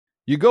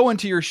You go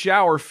into your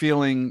shower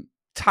feeling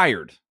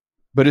tired,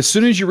 but as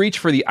soon as you reach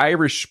for the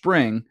Irish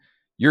Spring,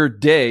 your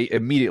day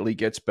immediately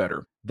gets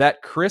better.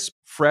 That crisp,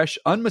 fresh,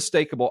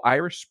 unmistakable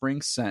Irish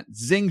Spring scent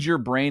zings your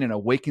brain and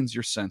awakens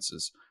your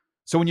senses.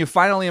 So when you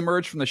finally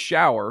emerge from the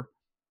shower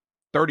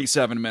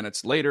 37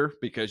 minutes later,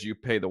 because you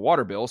pay the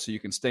water bill so you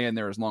can stay in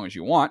there as long as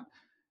you want,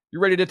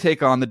 you're ready to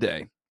take on the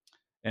day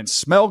and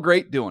smell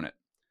great doing it.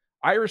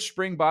 Irish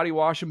Spring Body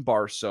Wash and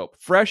Bar Soap.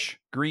 Fresh,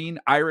 green,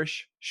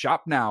 Irish.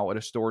 Shop now at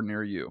a store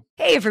near you.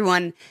 Hey,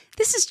 everyone.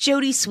 This is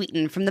Jody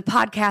Sweeten from the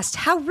podcast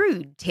How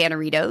Rude,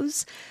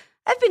 Tanneritos.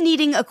 I've been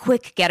needing a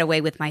quick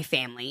getaway with my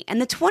family,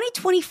 and the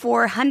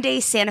 2024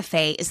 Hyundai Santa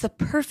Fe is the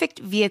perfect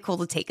vehicle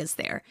to take us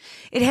there.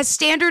 It has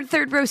standard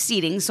third-row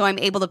seating, so I'm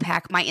able to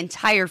pack my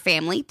entire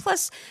family,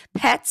 plus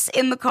pets,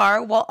 in the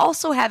car, while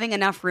also having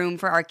enough room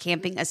for our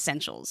camping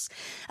essentials.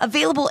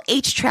 Available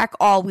H-Track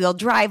all-wheel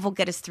drive will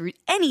get us through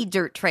any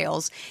dirt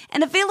trails,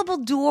 and available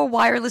dual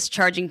wireless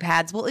charging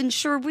pads will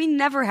ensure we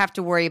never have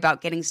to worry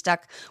about getting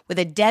stuck with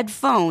a dead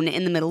phone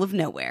in the middle of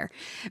nowhere.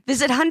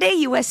 Visit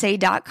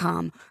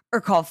HyundaiUSA.com or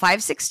call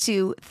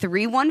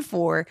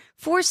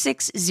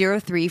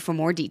 562-314-4603 for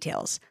more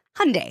details.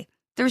 Hyundai,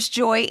 there's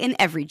joy in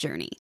every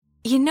journey.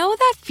 You know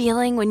that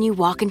feeling when you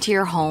walk into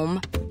your home,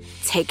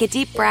 take a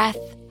deep breath,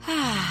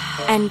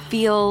 and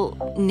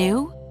feel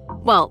new?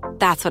 Well,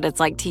 that's what it's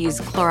like to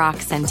use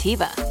Clorox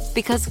Scentiva.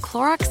 Because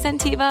Clorox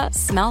Scentiva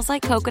smells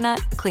like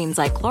coconut, cleans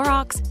like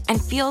Clorox, and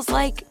feels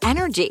like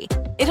energy.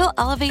 It'll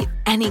elevate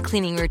any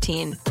cleaning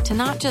routine to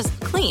not just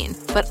clean,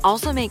 but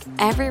also make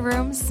every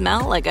room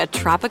smell like a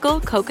tropical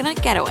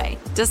coconut getaway.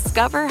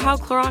 Discover how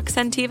Clorox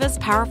Scentiva's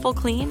powerful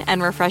clean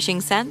and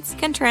refreshing scents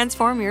can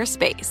transform your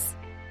space.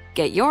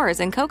 Get yours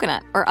in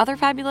coconut or other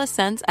fabulous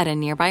scents at a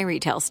nearby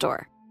retail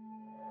store.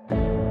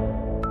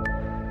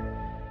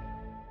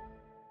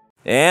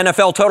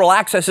 NFL Total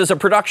Access is a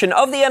production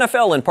of the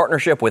NFL in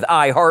partnership with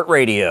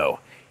iHeartRadio.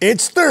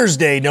 It's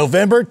Thursday,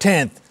 November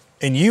 10th,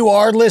 and you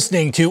are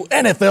listening to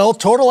NFL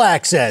Total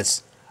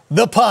Access,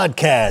 the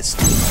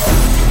podcast.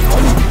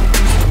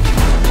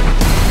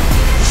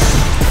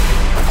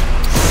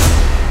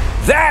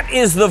 That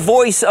is the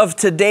voice of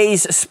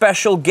today's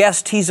special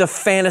guest. He's a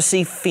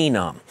fantasy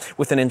phenom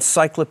with an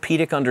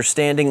encyclopedic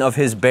understanding of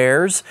his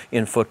Bears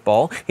in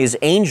football, his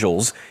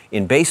Angels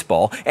in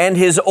baseball, and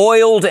his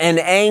oiled and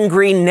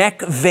angry,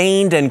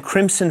 neck-veined and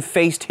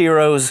crimson-faced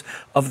heroes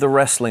of the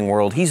wrestling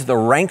world. He's the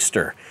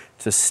rankster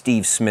to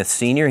Steve Smith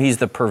Sr. He's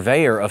the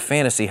purveyor of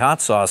fantasy hot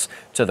sauce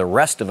to the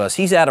rest of us.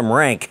 He's Adam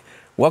Rank.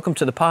 Welcome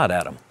to the pod,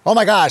 Adam. Oh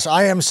my gosh,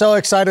 I am so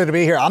excited to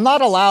be here. I'm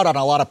not allowed on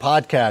a lot of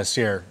podcasts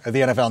here at the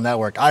NFL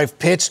Network. I've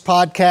pitched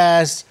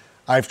podcasts.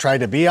 I've tried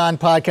to be on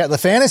podcasts. The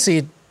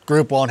fantasy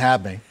group won't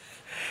have me.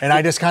 And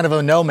I just kind of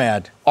a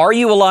nomad. Are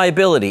you a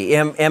liability?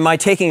 Am I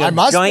taking a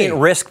giant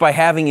risk by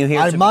having you here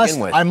to begin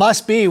with? I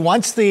must be.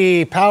 Once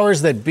the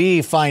powers that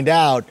be find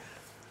out,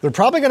 they're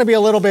probably going to be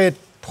a little bit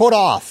put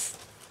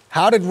off.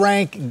 How did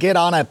Rank get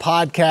on a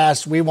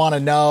podcast? We want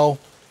to know.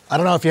 I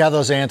don't know if you have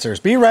those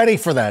answers. Be ready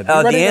for that.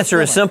 The answer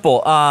is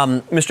simple.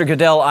 Mr.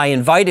 Goodell, I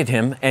invited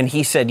him, and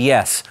he said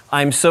yes.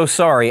 I'm so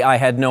sorry. I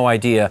had no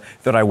idea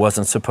that I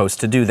wasn't supposed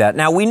to do that.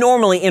 Now, we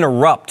normally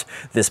interrupt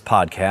this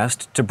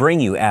podcast to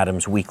bring you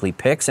Adam's weekly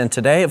picks, and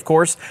today, of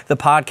course, the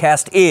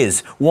podcast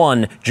is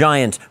one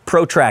giant,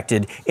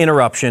 protracted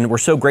interruption. We're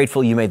so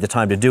grateful you made the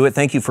time to do it.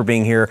 Thank you for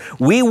being here.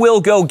 We will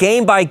go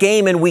game by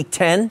game in Week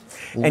 10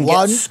 and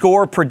get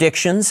score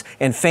predictions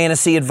and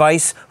fantasy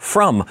advice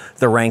from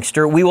the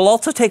Rankster. We will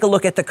also take a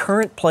look at the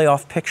current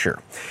playoff picture.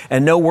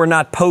 And no, we're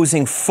not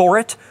posing for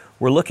it.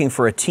 We're looking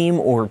for a team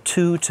or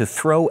two to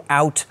throw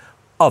out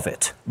of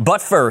it. But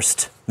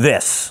first,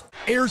 this.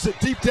 Airs it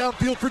deep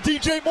downfield for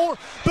DJ Moore.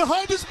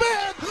 Behind his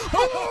man.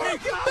 Oh, he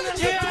got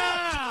it.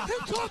 Yeah. He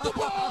caught the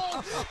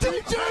ball.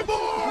 DJ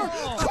Moore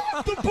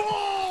caught the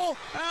ball.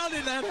 How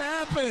did that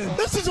happen?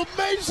 This is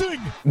amazing.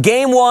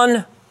 Game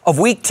 1 of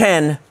Week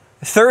 10,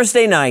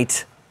 Thursday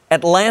night,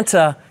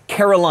 Atlanta,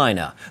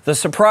 Carolina. The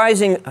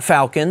surprising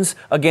Falcons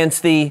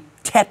against the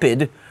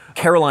tepid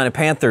Carolina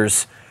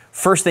Panthers.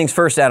 First things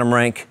first, Adam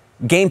Rank.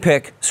 Game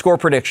pick, score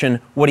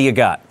prediction. What do you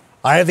got?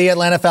 I have the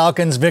Atlanta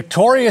Falcons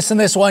victorious in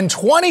this one,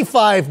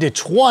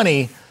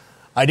 25-20.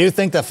 I do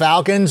think the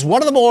Falcons,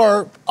 one of the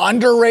more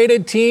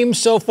underrated teams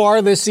so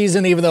far this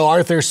season, even though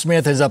Arthur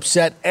Smith has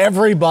upset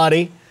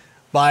everybody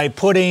by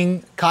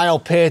putting Kyle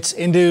Pitts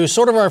into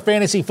sort of our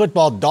fantasy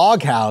football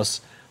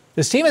doghouse.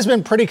 This team has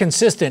been pretty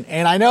consistent,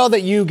 and I know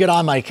that you get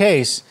on my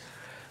case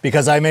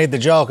because I made the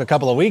joke a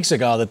couple of weeks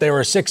ago that they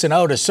were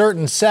 6-0 to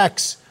certain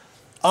sects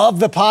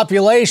of the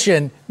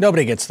population.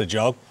 Nobody gets the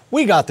joke.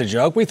 We got the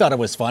joke. We thought it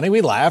was funny.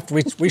 We laughed.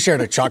 We shared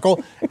a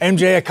chuckle.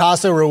 MJ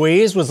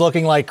Acosta-Ruiz was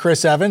looking like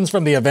Chris Evans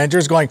from the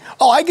Avengers going,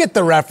 oh, I get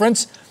the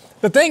reference.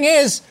 The thing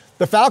is,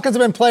 the Falcons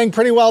have been playing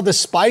pretty well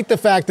despite the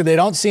fact that they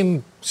don't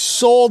seem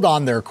sold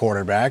on their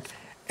quarterback.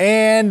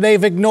 And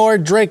they've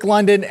ignored Drake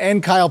London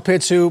and Kyle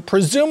Pitts, who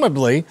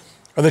presumably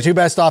are the two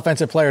best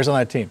offensive players on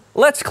that team.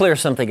 Let's clear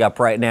something up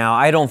right now.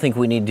 I don't think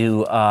we need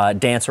to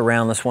dance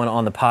around this one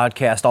on the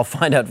podcast. I'll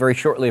find out very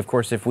shortly, of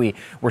course, if we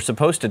were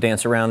supposed to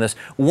dance around this.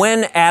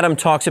 When Adam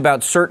talks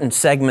about certain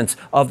segments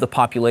of the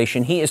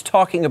population, he is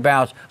talking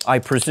about, I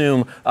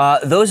presume,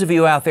 those of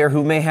you out there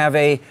who may have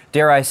a,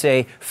 dare I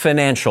say,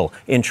 financial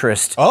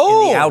interest in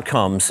the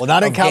outcomes. Well,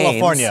 not in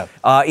California.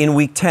 In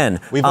Week 10.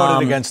 We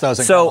voted against those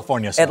in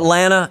California. So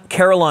Atlanta,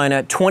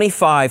 Carolina,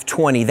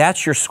 25-20.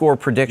 That's your score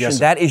prediction. Yes,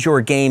 that is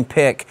your game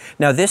pick.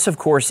 Now, this, of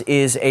course,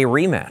 is a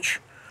rematch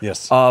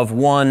of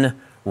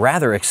one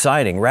rather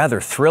exciting,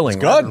 rather thrilling,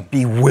 rather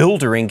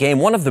bewildering game,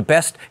 one of the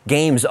best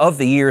games of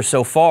the year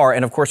so far.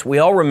 And, of course, we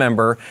all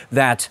remember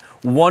that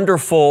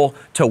wonderful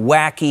to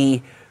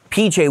wacky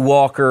P.J.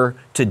 Walker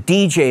to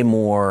DJ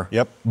Moore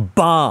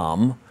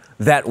bomb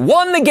that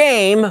won the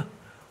game,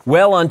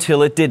 well,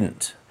 until it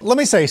didn't. Let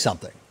me say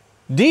something.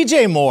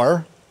 DJ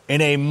Moore, in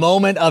a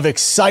moment of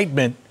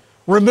excitement,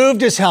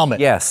 removed his helmet.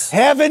 Yes.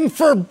 Heaven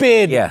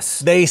forbid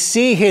they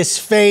see his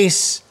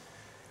face.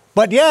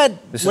 But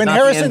yet, this is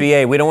not the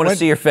NBA. We don't want to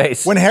see your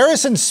face. When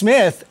Harrison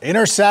Smith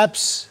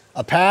intercepts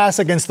a pass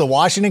against the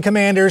Washington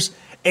Commanders,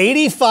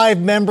 85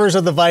 members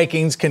of the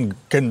Vikings can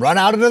run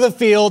out into the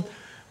field,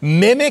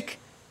 mimic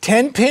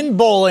 10-pin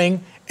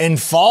bowling, and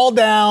fall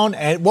down.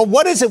 And well,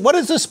 what is it? What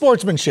is the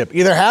sportsmanship?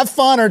 Either have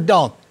fun or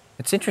don't.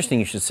 It's interesting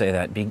you should say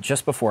that.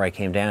 Just before I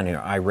came down here,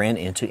 I ran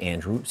into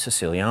Andrew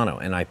Siciliano,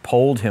 and I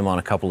polled him on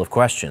a couple of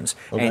questions.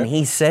 Okay. And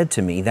he said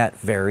to me that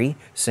very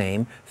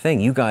same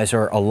thing. You guys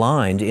are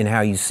aligned in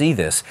how you see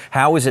this.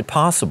 How is it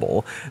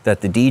possible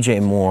that the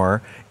DJ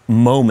Moore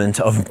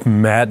moment of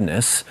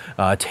madness,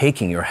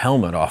 taking your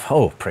helmet off,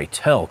 oh, pray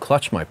tell,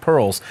 clutch my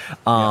pearls,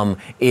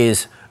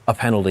 is a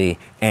penalty,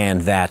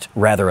 and that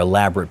rather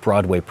elaborate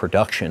Broadway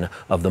production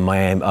of the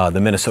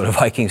Minnesota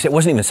Vikings? It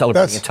wasn't even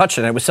celebrating a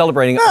touchdown; it was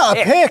celebrating a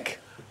pick.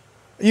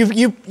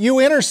 You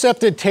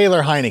intercepted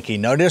Taylor Heineke.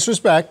 No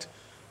disrespect.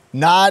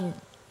 You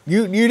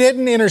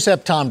didn't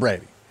intercept Tom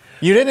Brady.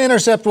 You didn't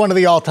intercept one of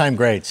the all-time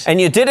greats.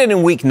 And you did it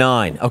in Week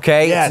 9,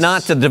 okay? Yes. It's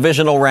not the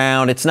divisional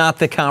round. It's not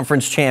the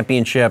conference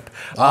championship.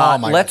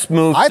 Let's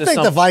move I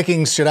think the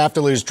Vikings should have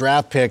to lose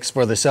draft picks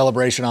for the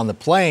celebration on the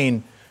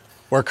plane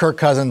where Kirk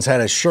Cousins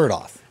had his shirt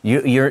off.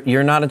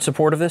 You're not in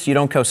support of this? You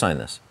don't co-sign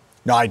this?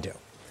 No, I do.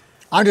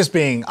 I just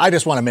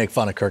want to make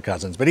fun of Kirk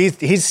Cousins, but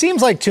he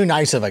seems like too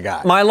nice of a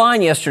guy. My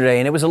line yesterday,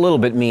 and it was a little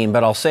bit mean,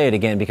 but I'll say it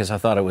again because I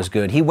thought it was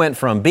good. He went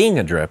from being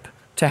a drip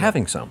to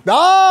having some.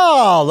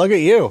 Oh, look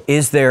at you.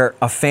 Is there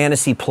a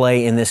fantasy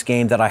play in this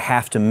game that I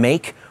have to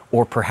make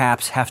or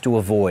perhaps have to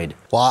avoid?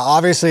 Well,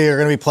 obviously you're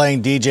going to be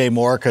playing DJ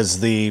Moore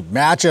because the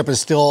matchup is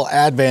still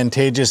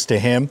advantageous to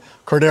him.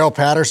 Cordero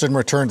Patterson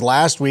returned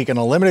last week in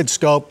a limited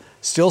scope,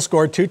 still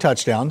scored 2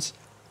 touchdowns.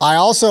 I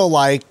also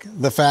like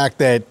the fact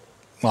that,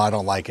 well, I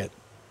don't like it,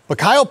 but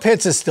Kyle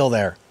Pitts is still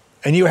there,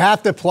 and you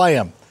have to play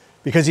him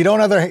because you don't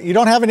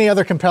have any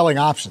other compelling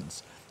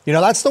options. You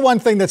know, that's the one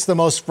thing that's the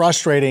most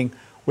frustrating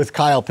with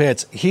Kyle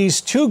Pitts.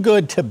 He's too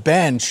good to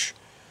bench,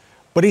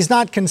 but he's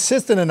not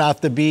consistent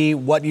enough to be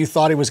what you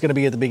thought he was going to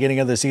be at the beginning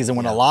of the season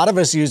when a lot of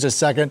us used a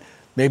second,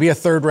 maybe a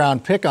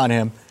third-round pick on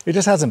him. It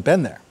just hasn't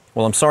been there.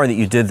 Well, I'm sorry that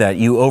you did that.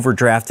 You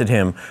overdrafted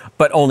him,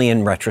 but only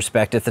in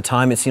retrospect. At the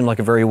time, it seemed like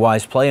a very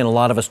wise play, and a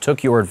lot of us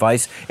took your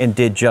advice and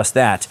did just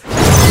that.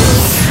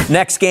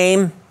 Next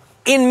game,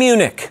 in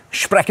Munich.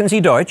 Sprechen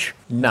Sie Deutsch?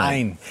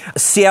 9.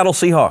 Seattle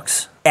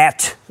Seahawks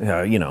at,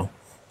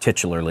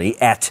 titularly,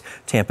 at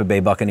Tampa Bay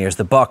Buccaneers.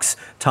 The Bucs,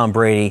 Tom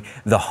Brady,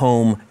 the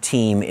home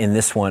team in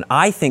this one.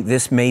 I think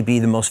this may be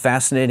the most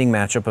fascinating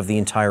matchup of the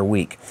entire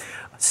week.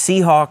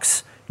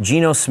 Seahawks,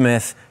 Geno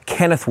Smith,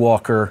 Kenneth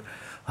Walker,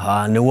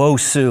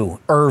 Nwosu,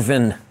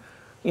 Irvin,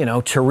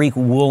 Tariq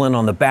Woolen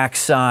on the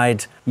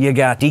backside. You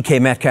got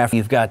DK Metcalf.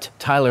 You've got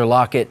Tyler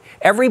Lockett.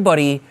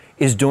 Everybody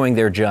is doing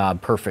their job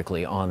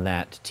perfectly on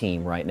that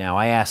team right now.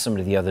 I asked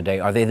somebody the other day,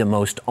 are they the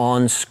most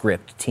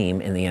on-script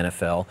team in the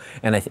NFL?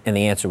 And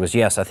the answer was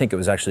yes. I think it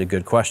was actually a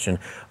good question.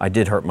 I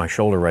did hurt my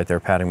shoulder right there,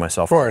 patting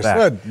myself on the back.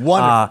 Good.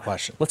 Wonderful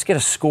question. Let's get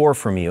a score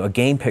from you, a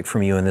game pick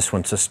from you in this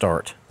one to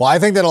start. Well, I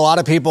think that a lot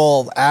of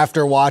people,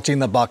 after watching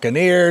the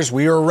Buccaneers,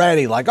 we were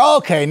ready. Like,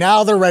 okay,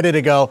 now they're ready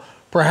to go.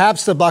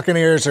 Perhaps the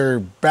Buccaneers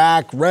are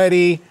back,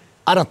 ready.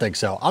 I don't think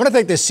so. I'm going to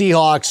take the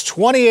Seahawks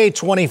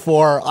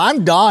 28-24.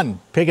 I'm done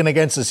picking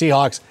against the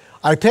Seahawks.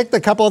 I picked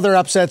a couple of their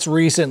upsets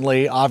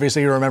recently.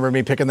 Obviously, you remember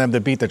me picking them to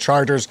beat the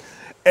Chargers.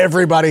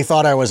 Everybody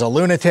thought I was a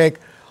lunatic.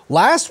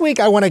 Last week,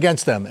 I went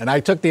against them, and I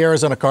took the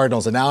Arizona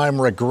Cardinals, and now I'm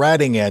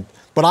regretting it.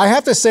 But I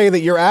have to say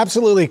that you're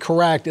absolutely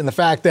correct in the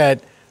fact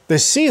that the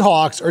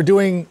Seahawks are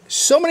doing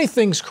so many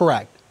things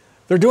correct.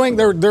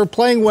 They're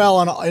playing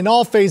well in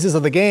all phases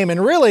of the game,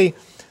 and really,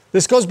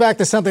 this goes back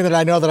to something that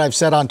I know that I've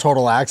said on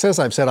Total Access,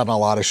 I've said on a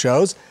lot of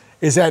shows,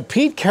 is that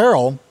Pete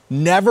Carroll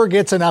never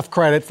gets enough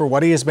credit for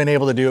what he has been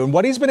able to do and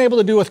what he's been able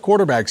to do with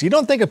quarterbacks. You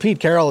don't think of Pete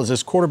Carroll as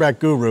this quarterback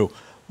guru,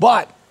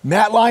 but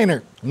Matt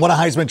Leinart won a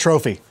Heisman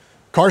Trophy.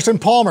 Carson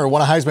Palmer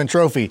won a Heisman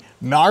Trophy.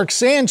 Mark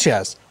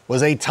Sanchez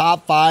was a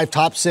top 5,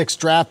 top 6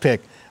 draft pick.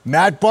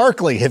 Matt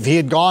Barkley, if he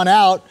had gone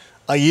out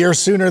a year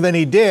sooner than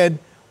he did,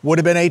 would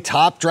have been a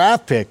top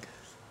draft pick.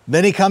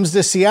 Then he comes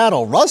to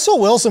Seattle. Russell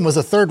Wilson was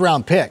a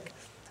third-round pick,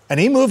 and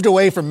he moved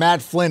away from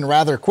Matt Flynn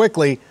rather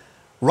quickly.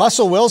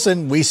 Russell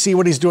Wilson, we see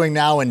what he's doing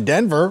now in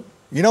Denver.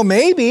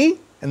 Maybe,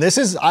 and this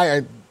is,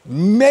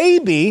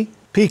 maybe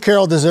Pete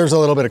Carroll deserves a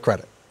little bit of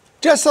credit.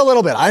 Just a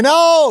little bit. I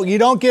know you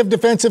don't give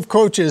defensive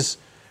coaches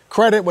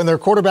credit when their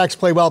quarterbacks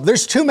play well.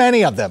 There's too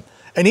many of them.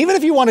 And even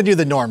if you want to do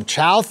the Norm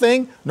Chow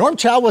thing, Norm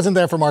Chow wasn't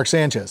there for Mark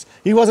Sanchez.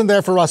 He wasn't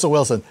there for Russell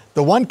Wilson.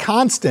 The one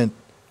constant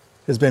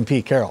has been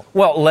Pete Carroll.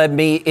 Well, let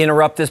me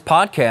interrupt this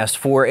podcast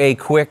for a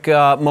quick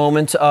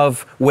moment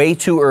of way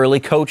too early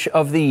Coach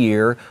of the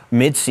Year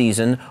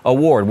midseason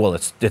award. Well,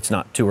 it's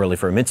not too early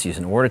for a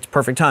midseason award. It's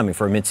perfect timing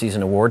for a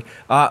midseason award.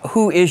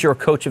 Who is your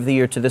Coach of the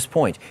Year to this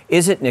point?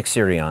 Is it Nick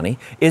Sirianni?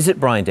 Is it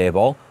Brian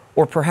Daboll?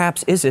 Or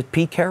perhaps is it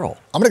Pete Carroll?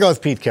 I'm going to go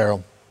with Pete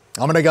Carroll.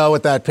 I'm going to go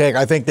with that pick.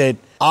 I think that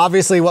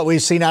obviously what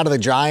we've seen out of the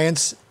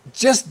Giants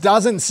just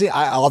doesn't see,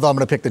 although I'm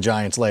going to pick the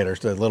Giants later,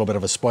 so a little bit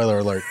of a spoiler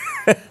alert.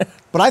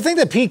 But I think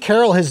that Pete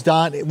Carroll has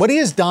done, what he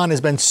has done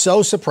has been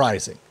so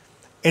surprising.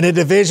 In a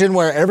division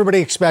where everybody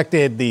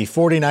expected the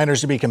 49ers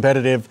to be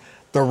competitive,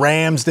 the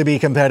Rams to be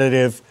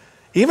competitive,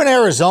 even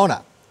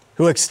Arizona,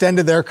 who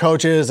extended their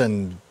coaches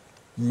and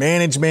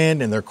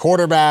management and their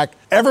quarterback.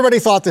 Everybody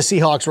thought the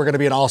Seahawks were going to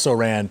be an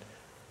also-ran.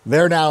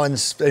 They're now in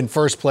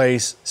first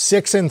place,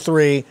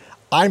 6-3.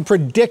 I'm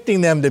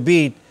predicting them to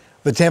beat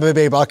the Tampa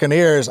Bay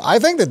Buccaneers. I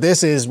think that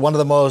this is one of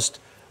the most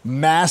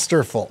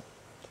masterful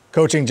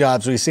coaching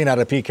jobs we've seen out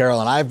of Pete Carroll,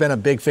 and I've been a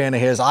big fan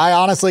of his. I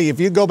honestly, if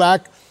you go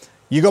back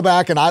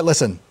and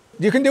listen,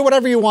 you can do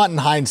whatever you want in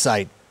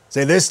hindsight.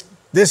 Say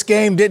this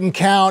game didn't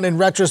count in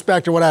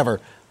retrospect or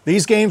whatever.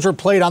 These games were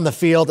played on the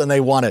field and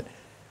they won it.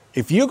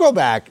 If you go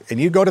back and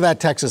you go to that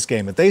Texas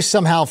game, if they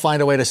somehow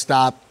find a way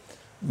to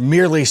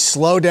merely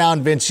slow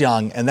down Vince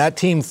Young and that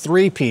team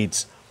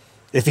three-peats,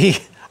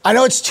 I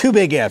know it's two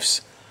big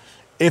ifs.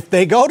 If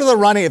they go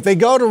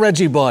to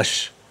Reggie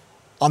Bush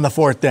on the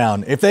fourth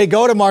down, if they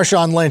go to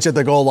Marshawn Lynch at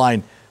the goal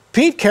line,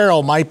 Pete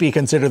Carroll might be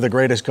considered the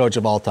greatest coach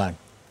of all time.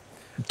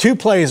 Two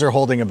plays are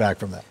holding him back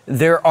from that.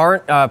 There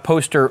aren't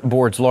poster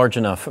boards large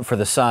enough for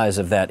the size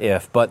of that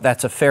if, but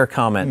that's a fair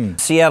comment.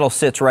 Seattle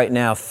sits right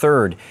now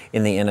third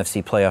in the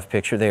NFC playoff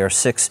picture. They are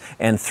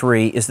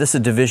 6-3. Is this a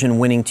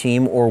division-winning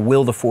team, or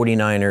will the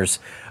 49ers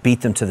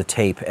beat them to the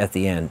tape at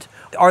the end?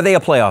 Are they a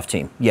playoff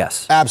team?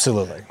 Yes.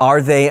 Absolutely.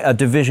 Are they a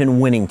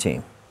division-winning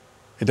team?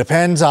 It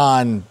depends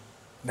on...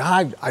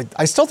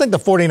 I still think the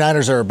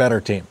 49ers are a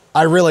better team.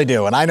 I really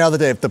do. And I know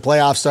that if the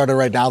playoffs started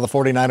right now, the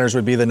 49ers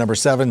would be the number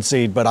 7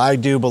 seed. But I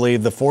do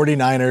believe the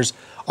 49ers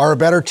are a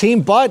better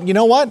team. But you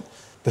know what?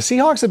 The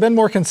Seahawks have been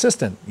more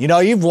consistent.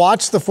 You've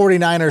watched the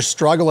 49ers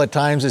struggle at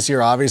times this year,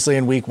 obviously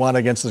in week 1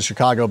 against the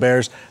Chicago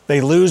Bears. They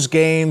lose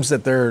games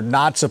that they're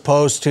not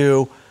supposed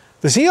to.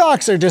 The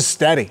Seahawks are just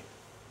steady.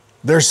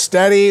 They're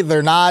steady.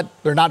 They're not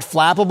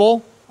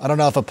flappable. I don't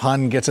know if a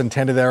pun gets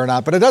intended there or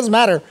not, but it doesn't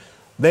matter.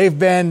 They've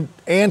been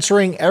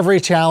answering every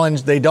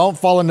challenge. They don't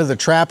fall into the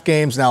trap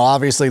games. Now,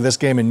 obviously, this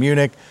game in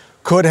Munich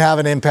could have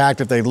an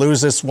impact if they lose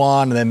this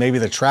one, and then maybe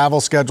the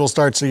travel schedule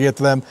starts to get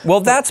to them.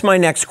 Well, that's my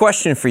next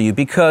question for you,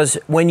 because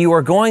when you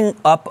are going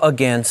up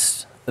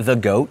against the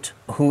GOAT,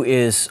 who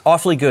is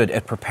awfully good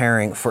at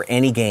preparing for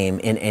any game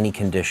in any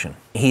condition,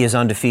 he is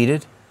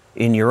undefeated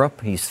in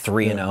Europe. He's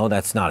 3-0.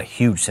 That's not a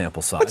huge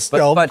sample size.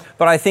 But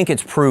I think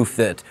it's proof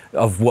that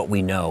of what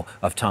we know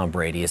of Tom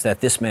Brady is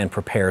that this man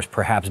prepares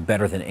perhaps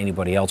better than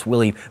anybody else.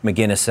 Willie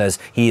McGinnis says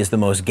he is the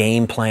most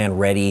game plan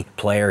ready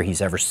player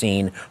he's ever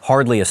seen.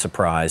 Hardly a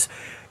surprise.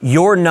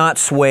 You're not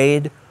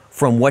swayed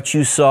from what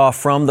you saw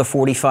from the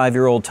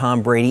 45-year-old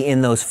Tom Brady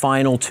in those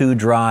final 2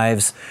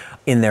 drives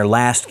in their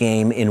last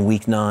game in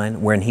Week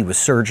 9, when he was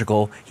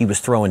surgical, he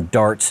was throwing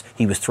darts,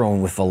 he was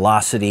throwing with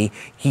velocity.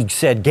 He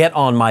said, "Get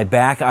on my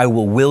back, I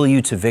will will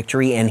you to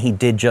victory," and he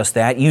did just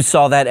that. You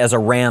saw that as a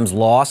Rams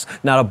loss,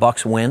 not a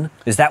Bucs win.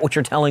 Is that what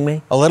you're telling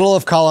me? A little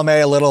of column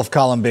A, a little of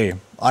column B.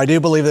 I do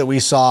believe that we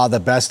saw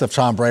the best of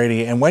Tom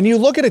Brady. And when you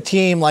look at a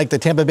team like the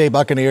Tampa Bay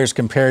Buccaneers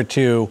compared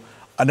to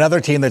another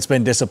team that's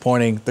been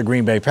disappointing, the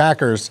Green Bay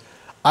Packers,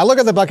 I look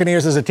at the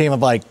Buccaneers as a team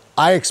of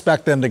I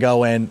expect them to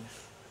go in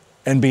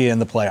and be in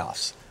the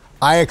playoffs.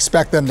 I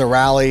expect them to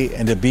rally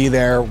and to be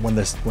there when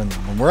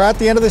we're at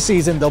the end of the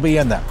season. They'll be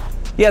in there.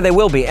 Yeah, they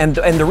will be. And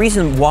the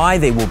reason why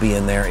they will be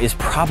in there is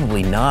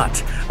probably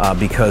not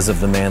because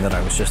of the man that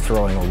I was just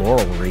throwing a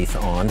laurel wreath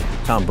on,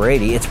 Tom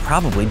Brady. It's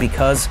probably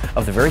because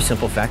of the very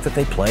simple fact that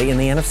they play in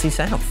the NFC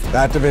South.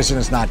 That division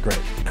is not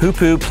great.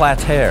 Poo-poo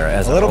plater,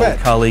 as our old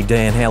colleague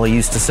Dan Haley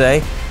used to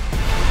say.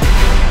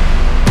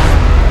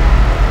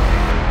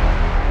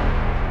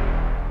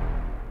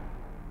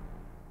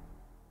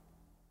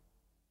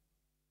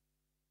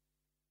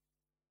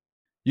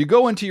 You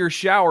go into your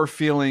shower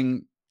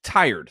feeling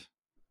tired,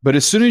 but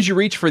as soon as you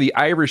reach for the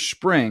Irish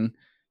Spring,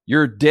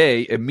 your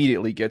day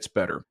immediately gets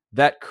better.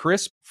 That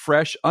crisp,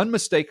 fresh,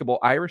 unmistakable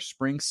Irish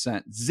Spring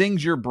scent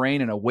zings your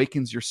brain and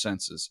awakens your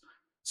senses.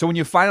 So when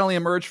you finally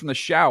emerge from the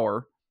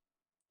shower,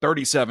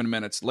 37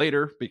 minutes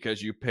later,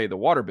 because you pay the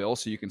water bill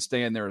so you can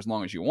stay in there as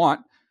long as you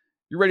want,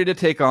 you're ready to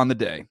take on the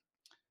day.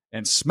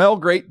 and smell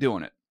great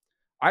doing it.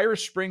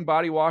 Irish Spring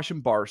Body Wash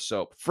and Bar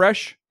Soap.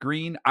 Fresh,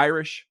 green,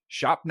 Irish.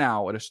 Shop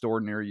now at a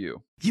store near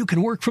you. You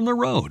can work from the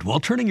road while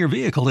turning your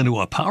vehicle into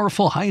a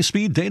powerful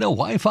high-speed data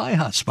Wi-Fi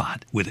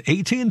hotspot with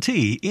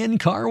AT&T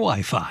in-car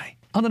Wi-Fi.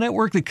 On a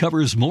network that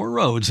covers more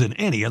roads than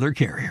any other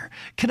carrier.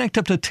 Connect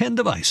up to 10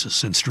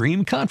 devices and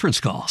stream conference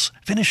calls.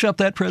 Finish up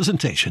that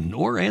presentation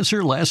or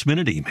answer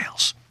last-minute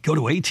emails. Go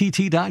to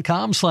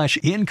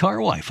att.com/in-car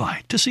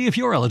Wi-Fi to see if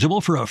you're eligible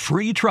for a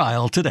free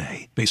trial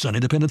today. Based on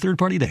independent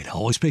third-party data,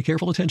 always pay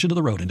careful attention to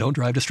the road and don't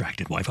drive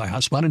distracted. Wi-Fi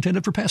hotspot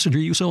intended for passenger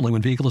use only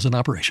when vehicle is in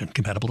operation.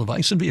 Compatible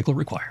device and vehicle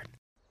required.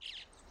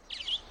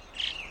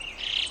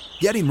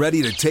 Getting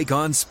ready to take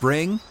on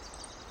spring?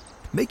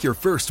 Make your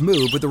first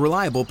move with the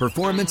reliable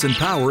performance and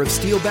power of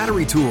Steel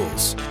battery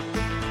tools.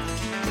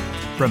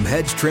 From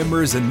hedge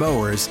trimmers and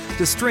mowers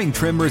to string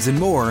trimmers and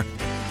more,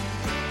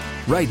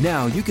 right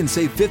now you can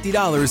save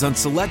 $50 on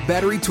select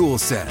battery tool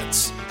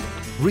sets.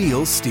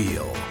 Real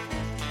Steel.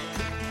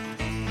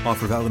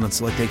 Offer valid on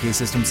select AK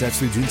system sets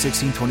through June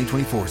 16,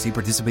 2024. See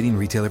participating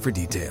retailer for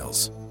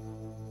details.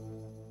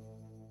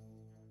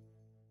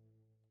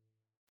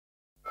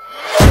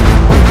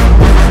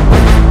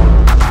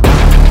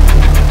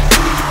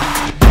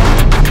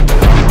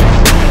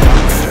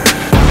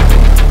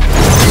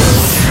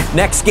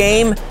 Next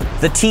game,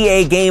 the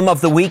TA game of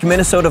the week,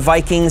 Minnesota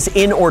Vikings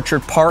in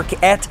Orchard Park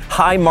at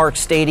Highmark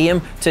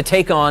Stadium to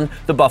take on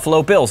the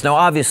Buffalo Bills. Now,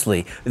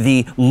 obviously,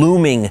 the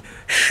looming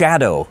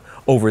shadow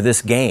over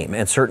this game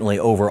and certainly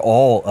over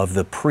all of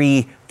the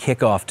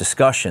pre-kickoff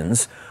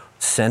discussions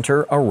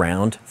center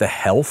around the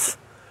health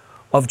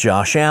of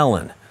Josh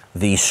Allen.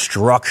 The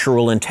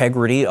structural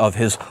integrity of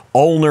his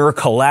ulnar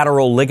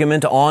collateral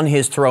ligament on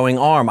his throwing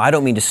arm. I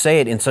don't mean to say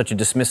it in such a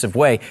dismissive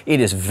way. It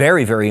is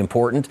very, very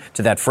important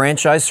to that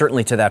franchise,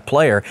 certainly to that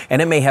player,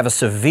 and it may have a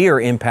severe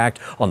impact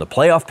on the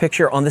playoff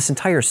picture, on this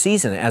entire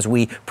season, as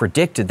we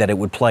predicted that it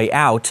would play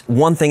out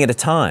one thing at a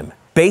time.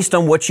 Based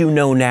on what you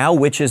know now,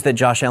 which is that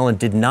Josh Allen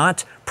did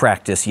not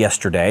practice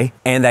yesterday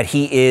and that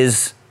he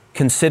is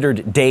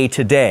considered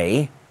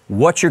day-to-day,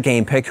 what's your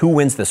game pick? Who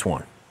wins this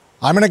one?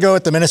 I'm going to go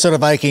with the Minnesota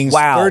Vikings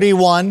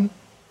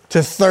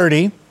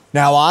 31-30.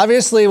 Now,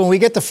 obviously, when we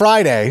get to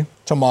Friday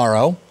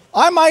tomorrow,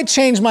 I might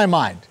change my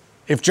mind.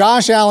 If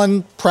Josh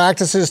Allen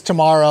practices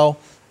tomorrow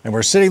and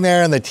we're sitting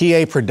there in the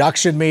TA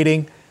production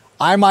meeting,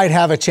 I might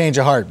have a change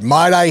of heart.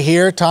 Might I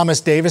hear Thomas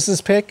Davis's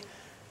pick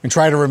and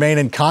try to remain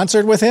in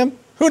concert with him?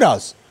 Who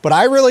knows? But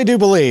I really do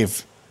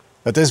believe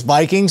that this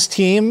Vikings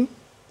team,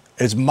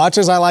 as much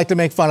as I like to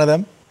make fun of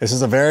them, this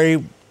is a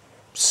very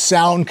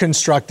sound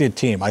constructed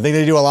team. I think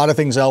they do a lot of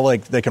things well,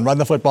 like they can run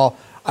the football.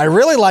 I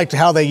really liked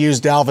how they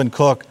used Dalvin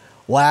Cook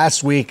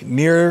last week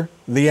near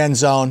the end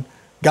zone,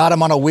 got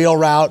him on a wheel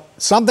route,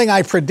 something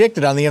I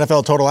predicted on the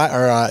NFL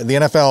the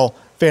NFL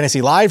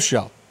Fantasy Live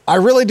show. I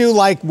really do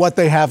like what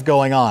they have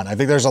going on. I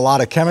think there's a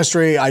lot of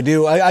chemistry.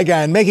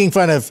 Again, making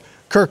fun of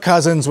Kirk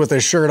Cousins with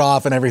his shirt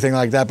off and everything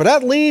like that, but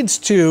that leads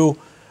to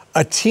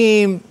a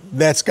team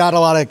that's got a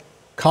lot of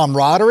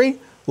camaraderie,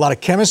 a lot of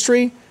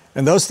chemistry,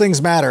 and those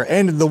things matter.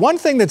 And the one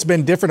thing that's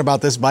been different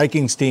about this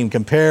Vikings team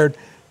compared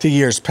to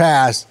years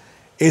past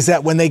is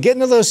that when they get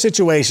into those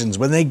situations,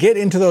 when they get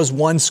into those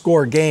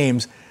one-score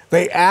games,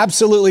 they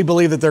absolutely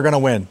believe that they're going to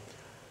win.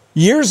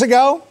 Years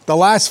ago, the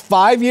last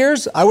 5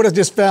 years, I would have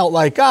just felt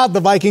like, the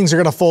Vikings are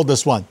going to fold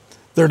this one.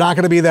 They're not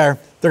going to be there.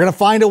 They're going to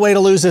find a way to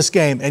lose this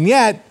game. And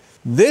yet,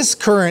 this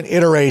current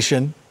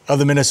iteration of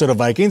the Minnesota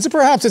Vikings, and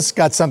perhaps it's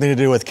got something to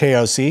do with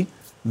KOC,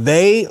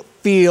 they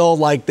feel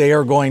like they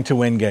are going to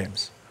win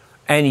games.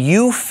 And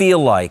you feel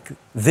like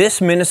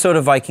this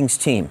Minnesota Vikings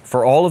team,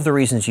 for all of the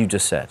reasons you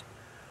just said,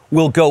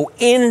 will go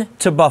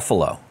into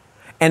Buffalo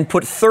and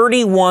put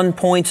 31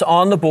 points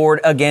on the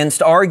board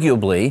against,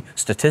 arguably,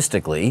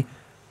 statistically,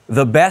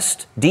 the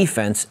best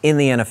defense in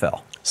the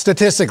NFL.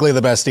 Statistically,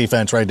 the best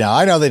defense right now.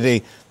 I know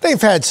that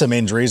they've had some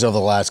injuries over the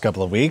last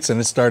couple of weeks, and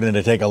it's starting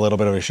to take a little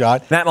bit of a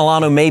shot. Matt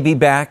Milano may be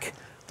back.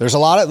 There's a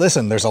lot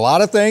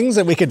of things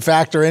that we could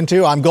factor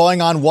into. I'm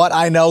going on what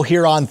I know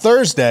here on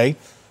Thursday.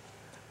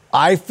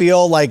 I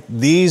feel like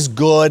these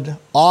good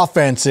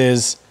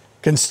offenses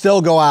can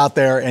still go out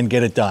there and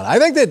get it done. I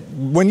think that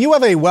when you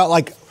have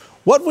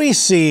what we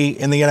see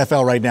in the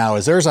NFL right now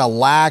is there's a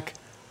lack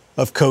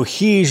of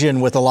cohesion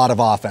with a lot of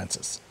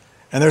offenses.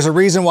 And there's a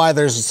reason why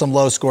there's some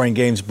low-scoring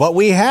games. But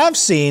we have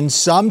seen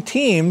some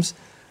teams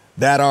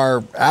that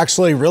are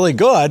actually really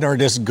good or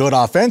just good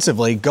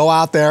offensively go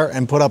out there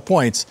and put up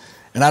points.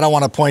 And I don't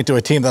want to point to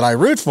a team that I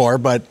root for,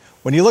 but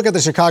when you look at the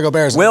Chicago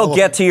Bears... We'll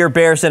get to your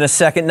Bears in a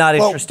second. Not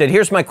interested.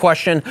 Here's my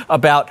question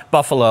about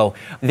Buffalo.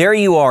 There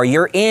you are.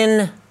 You're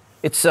in...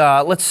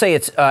 let's say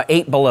it's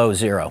 8 below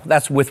zero.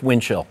 That's with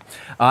wind chill.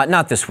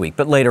 Not this week,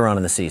 but later on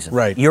in the season.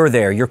 Right. You're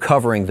there. You're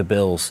covering the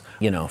Bills,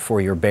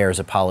 for your Bears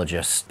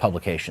apologists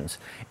publications.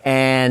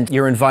 And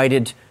you're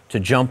invited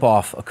to jump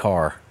off a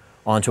car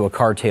onto a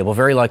card table,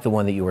 very like the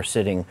one that you are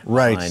sitting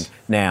Right. behind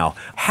now.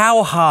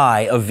 How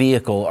high a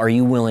vehicle are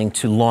you willing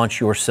to launch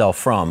yourself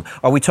from?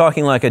 Are we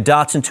talking like a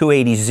Datsun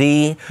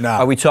 280Z? No.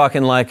 Are we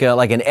talking like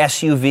an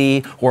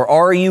SUV? Or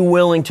are you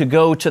willing to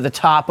go to the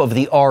top of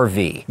the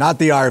RV? Not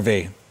the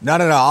RV. No.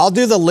 I'll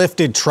do the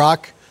lifted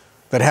truck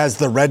that has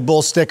the Red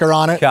Bull sticker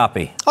on it.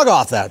 Copy. I'll go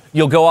off that.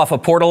 You'll go off a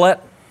portalet?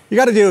 You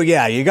got to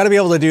be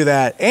able to do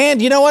that.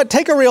 And you know what?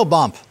 Take a real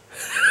bump.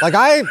 Like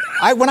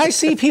when I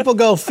see people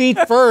go feet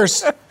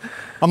first,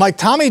 I'm like,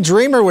 Tommy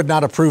Dreamer would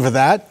not approve of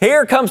that.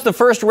 Here comes the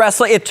first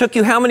wrestling. It took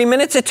you how many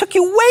minutes? It took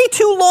you way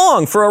too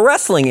long for a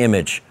wrestling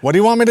image. What do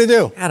you want me to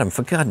do? Adam,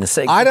 for goodness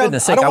sake, I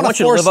want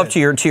you to live up to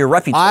your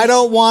reputation. I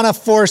don't want to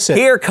force it.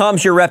 Here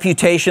comes your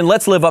reputation.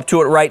 Let's live up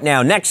to it right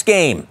now. Next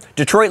game,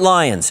 Detroit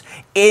Lions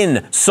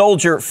in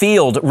Soldier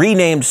Field,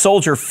 renamed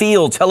Soldier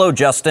Fields. Hello,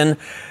 Justin.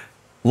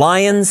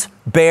 Lions,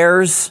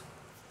 Bears,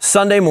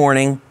 Sunday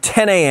morning,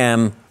 10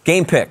 a.m.,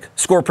 game pick,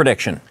 score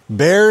prediction.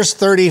 Bears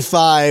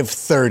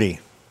 35-30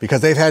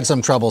 because they've had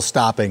some trouble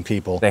stopping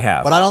people. They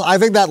have. But I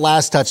think that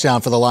last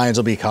touchdown for the Lions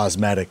will be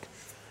cosmetic.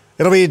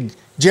 It'll be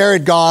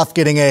Jared Goff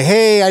getting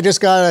I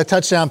just got a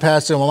touchdown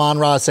pass to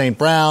Amon-Ra St.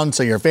 Brown,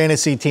 so your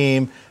fantasy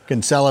team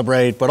can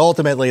celebrate. But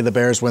ultimately, the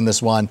Bears win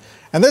this one.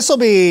 And this will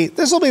be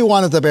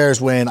one that the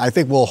Bears win. I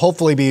think we'll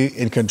hopefully be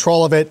in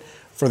control of it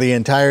for the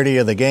entirety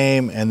of the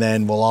game, and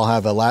then we'll all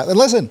have a laugh. And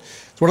listen,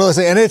 it's one of those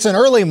things, and it's an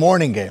early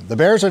morning game. The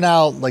Bears are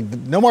now,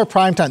 no more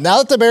primetime. Now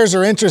that the Bears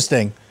are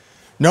interesting,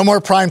 no more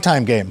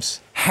primetime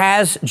games.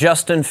 Has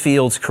Justin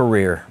Fields'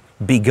 career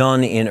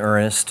begun in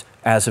earnest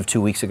as of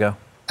 2 weeks ago?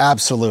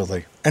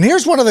 Absolutely. And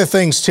here's one of the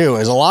things, too,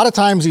 is a lot of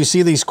times you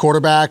see these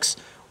quarterbacks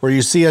where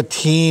you see a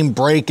team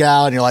break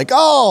out, and you're like,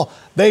 oh,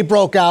 they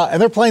broke out, and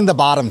they're playing the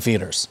bottom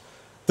feeders.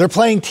 They're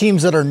playing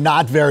teams that are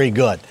not very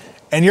good.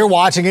 And you're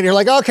watching it, and you're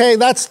like, okay,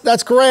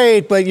 that's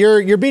great, but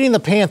you're beating the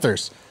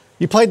Panthers.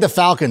 You played the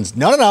Falcons.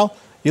 No.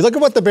 You look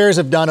at what the Bears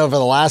have done over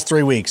the last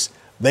 3 weeks.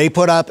 They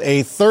put up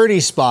a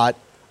 30 spot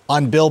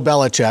on Bill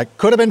Belichick.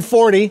 Could have been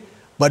 40,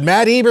 but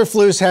Matt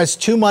Eberflus has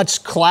too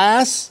much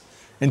class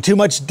and too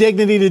much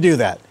dignity to do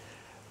that.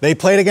 They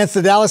played against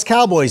the Dallas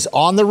Cowboys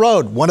on the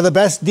road, one of the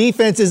best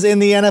defenses in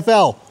the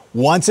NFL.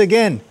 Once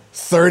again,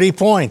 30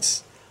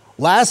 points.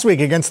 Last week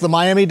against the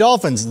Miami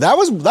Dolphins, that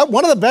was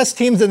one of the best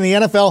teams in the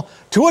NFL.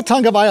 Tua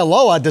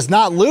Tagovailoa does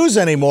not lose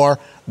anymore.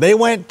 They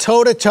went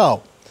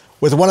toe-to-toe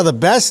with one of the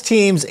best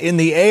teams in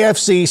the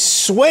AFC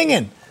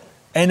swinging.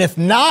 And if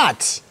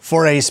not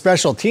for a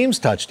special teams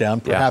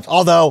touchdown, perhaps. Yeah.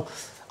 Although,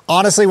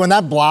 honestly, when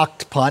that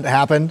blocked punt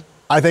happened,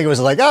 I think it was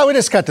like, we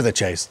just cut to the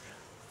chase.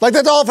 Like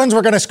the Dolphins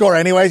were going to score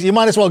anyways. You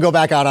might as well go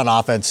back out on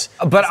offense.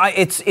 But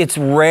it's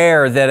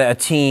rare that a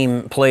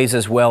team plays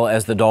as well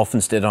as the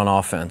Dolphins did on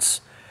offense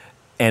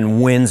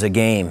and wins a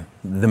game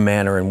the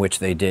manner in which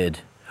they did,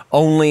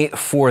 only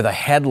for the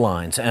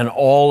headlines and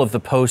all of the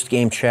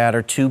post-game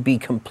chatter to be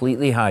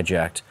completely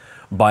hijacked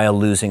by a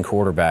losing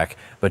quarterback.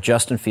 But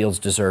Justin Fields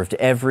deserved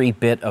every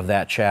bit of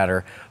that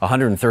chatter.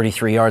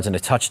 133 yards and a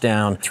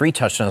touchdown, 3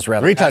 touchdowns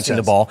rather, passing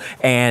the ball.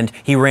 And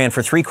he ran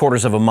for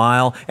 3/4 of a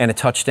mile and a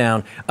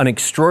touchdown. An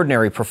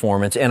extraordinary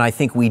performance. And I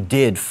think we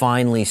did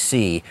finally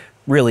see,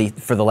 really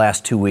for the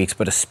last 2 weeks,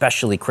 but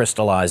especially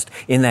crystallized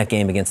in that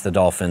game against the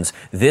Dolphins.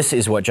 This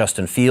is what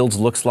Justin Fields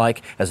looks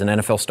like as an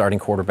NFL starting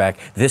quarterback.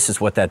 This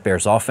is what that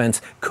Bears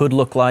offense could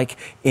look like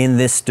in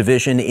this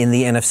division, in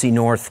the NFC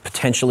North,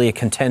 potentially a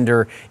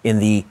contender in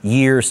the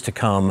years to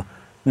come.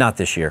 Not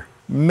this year.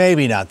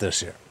 Maybe not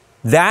this year.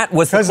 That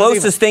was the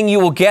closest thing you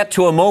will get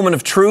to a moment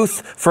of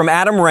truth from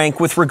Adam Rank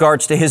with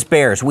regards to his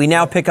Bears. We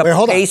now pick up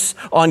the pace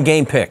on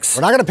game picks.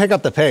 We're not going to pick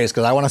up the pace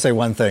because I want to say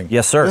one thing.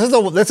 Yes, sir.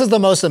 This is the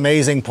most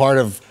amazing part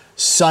of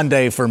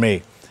Sunday for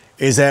me,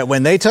 is that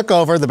when they took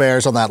over the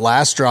Bears on that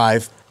last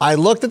drive, I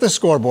looked at the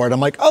scoreboard.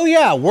 I'm like, oh,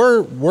 yeah,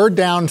 we're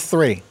down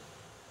 3.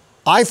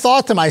 I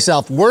thought to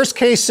myself, worst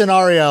case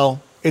scenario,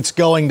 it's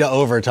going to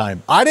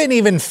overtime. I didn't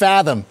even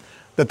fathom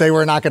that they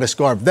were not going to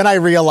score. Then I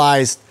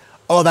realized,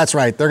 oh, that's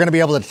right. They're going to be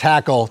able to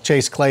tackle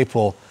Chase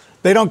Claypool.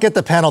 They don't get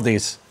the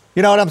penalties.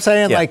 You know what I'm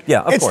saying?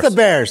 Yeah, it's course. the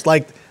Bears.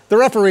 Like, the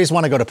referees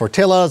want to go to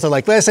Portillo's. They're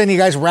like, listen, you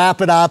guys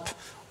wrap it up.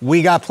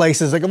 We got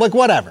places. Like,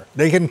 whatever.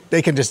 They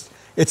can just,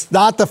 it's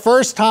not the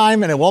first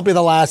time, and it won't be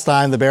the last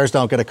time the Bears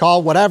don't get a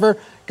call. Whatever.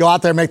 Go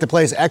out there, make the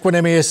plays.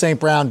 Equanimeous St.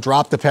 Brown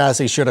dropped the pass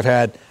he should have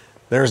had.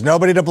 There's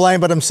nobody to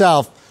blame but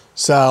himself.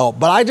 So,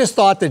 but I just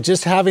thought that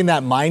just having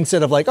that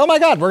mindset of like, oh, my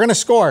God, we're going to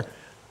score,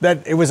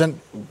 that it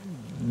wasn't.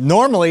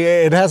 Normally,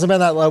 it hasn't been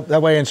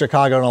that way in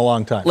Chicago in a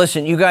long time.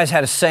 Listen, you guys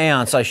had a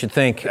seance, I should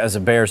think, as a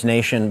Bears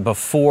Nation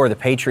before the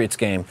Patriots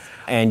game,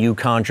 and you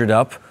conjured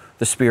up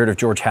the spirit of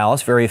George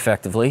Halas very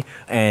effectively,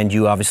 and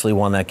you obviously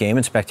won that game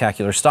in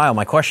spectacular style.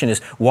 My question is,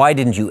 why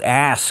didn't you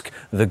ask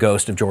the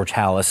ghost of George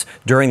Halas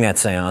during that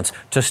seance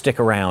to stick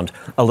around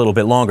a little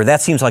bit longer?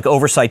 That seems like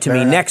oversight to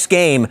me. Next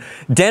game,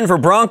 Denver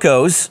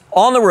Broncos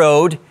on the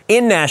road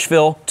in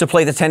Nashville to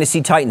play the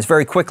Tennessee Titans.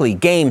 Very quickly,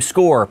 game,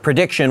 score,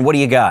 prediction, what do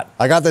you got?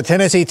 I got the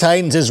Tennessee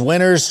Titans as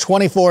winners,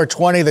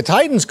 24-20. The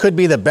Titans could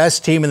be the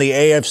best team in the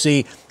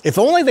AFC if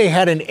only they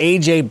had an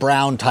A.J.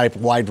 Brown type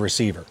wide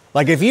receiver.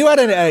 Like if you had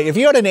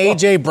an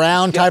A.J.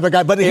 Brown type of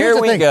guy, but here's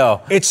the thing.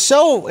 Go. It's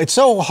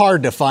so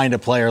hard to find a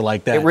player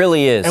like that. It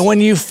really is. And when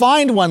you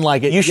find one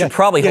like it, you should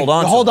probably hold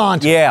on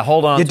to him. Yeah,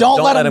 hold on. You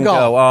don't let him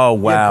go. Oh,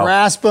 wow. You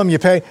grasp him, you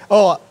pay.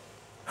 Oh,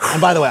 and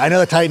by the way, I know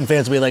the Titan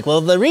fans will be like, well,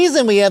 the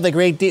reason we have a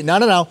great deal.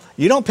 No.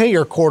 You don't pay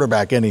your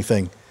quarterback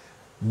anything.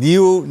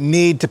 You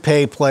need to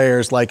pay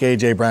players like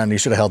A.J. Brown. You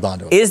should have held on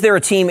to him. Is there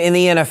a team in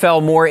the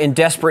NFL more in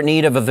desperate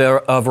need of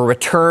a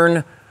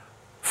return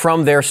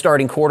from their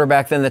starting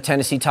quarterback than the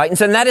Tennessee Titans?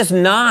 And that is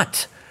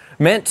not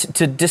meant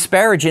to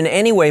disparage in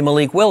any way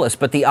Malik Willis,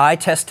 but the eye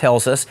test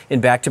tells us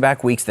in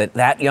back-to-back weeks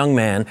that young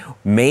man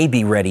may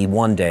be ready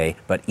one day,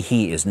 but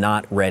he is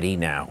not ready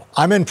now.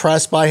 I'm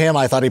impressed by him.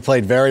 I thought he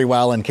played very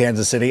well in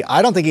Kansas City.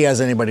 I don't think he has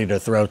anybody to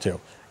throw to.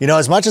 You know,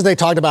 as much as they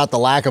talked about the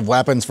lack of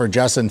weapons for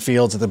Justin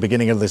Fields at the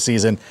beginning of the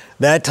season,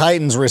 that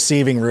Titans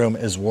receiving room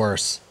is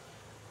worse.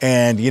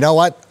 And you know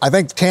what? I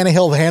think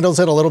Tannehill handles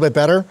it a little bit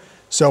better.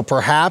 So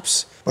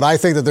perhaps, but I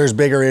think that there's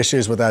bigger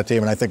issues with that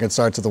team, and I think it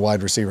starts at the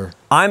wide receiver.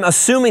 I'm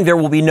assuming there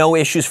will be no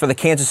issues for the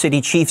Kansas City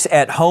Chiefs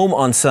at home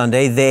on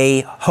Sunday.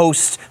 They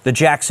host the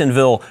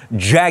Jacksonville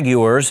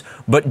Jaguars.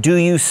 But do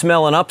you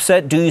smell an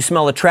upset? Do you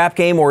smell a trap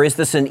game? Or is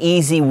this an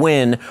easy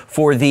win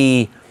for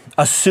the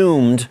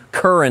assumed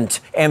current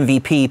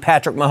MVP,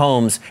 Patrick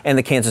Mahomes, and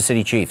the Kansas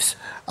City Chiefs?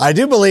 I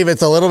do believe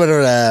it's a little bit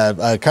of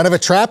a kind of a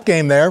trap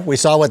game there. We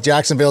saw what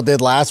Jacksonville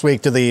did last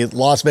week to the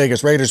Las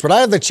Vegas Raiders, but I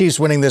have the Chiefs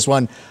winning this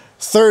one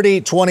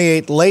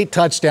 30-28, late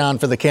touchdown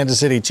for the Kansas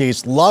City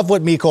Chiefs. Love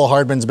what Mecole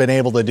Hardman's been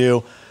able to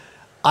do.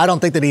 I don't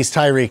think that he's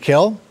Tyreek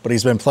Hill, but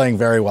he's been playing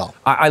very well.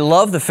 I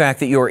love the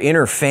fact that your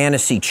inner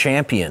fantasy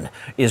champion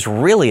is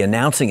really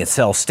announcing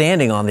itself,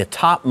 standing on the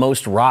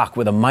topmost rock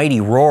with a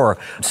mighty roar,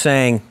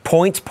 saying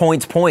points,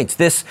 points, points.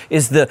 This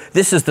is the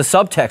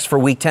subtext for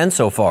Week 10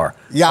 so far.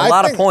 Yeah, a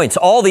lot of points,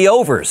 all the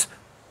overs.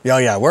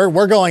 Yeah,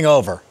 we're going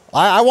over.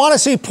 I want to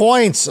see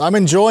points. I'm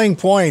enjoying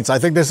points. I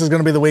think this is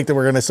going to be the week that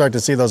we're going to start to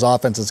see those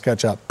offenses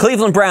catch up.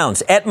 Cleveland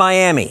Browns at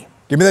Miami.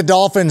 Give me the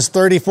Dolphins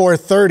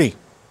 34-30.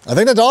 I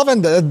think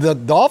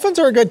the Dolphins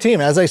are a good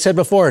team. As I said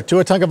before,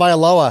 Tua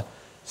Tagovailoa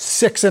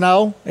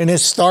 6-0 in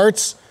his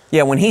starts.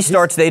 Yeah, when he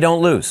starts, they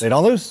don't lose. They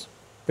don't lose.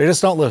 They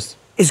just don't lose.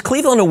 Is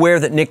Cleveland aware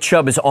that Nick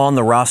Chubb is on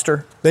the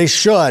roster? They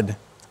should.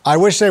 I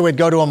wish they would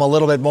go to him a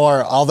little bit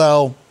more,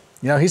 although,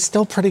 he's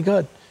still pretty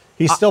good.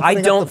 He's still putting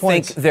up the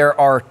points. I don't think there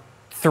are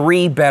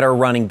three better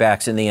running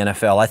backs in the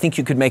NFL. I think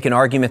you could make an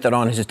argument that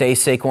on his day,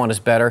 Saquon is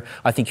better.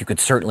 I think you could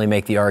certainly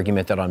make the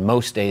argument that on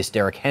most days,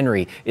 Derrick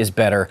Henry is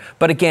better.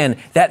 But again,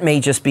 that may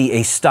just be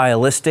a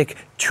stylistic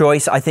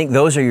choice. I think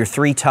those are your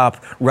three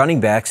top running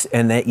backs,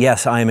 and that,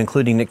 yes, I am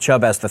including Nick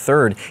Chubb as the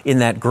third in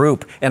that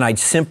group. And I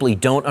simply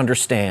don't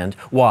understand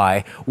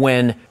why,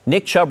 when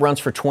Nick Chubb runs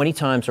for 20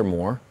 times or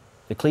more,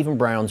 the Cleveland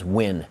Browns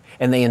win.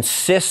 And they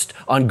insist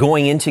on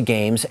going into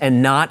games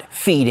and not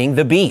feeding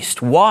the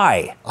beast.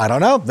 Why? I don't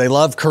know. They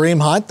love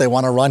Kareem Hunt. They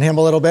want to run him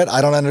a little bit.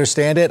 I don't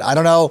understand it. I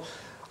don't know.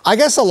 I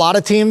guess a lot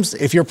of teams,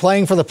 if you're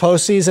playing for the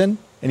postseason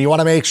and you want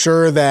to make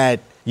sure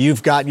that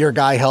you've got your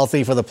guy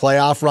healthy for the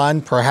playoff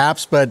run,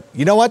 perhaps. But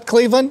you know what,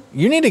 Cleveland?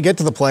 You need to get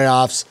to the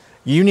playoffs.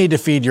 You need to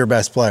feed your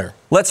best player.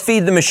 Let's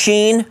feed the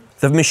machine.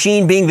 The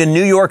machine being the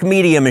New York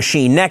media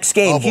machine. Next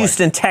game,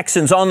 Houston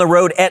Texans on the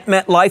road at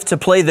MetLife to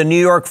play the New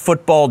York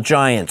Football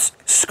Giants.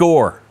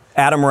 Score,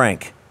 Adam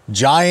Rank.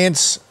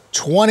 Giants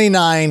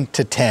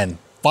 29-10.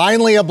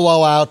 Finally a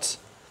blowout.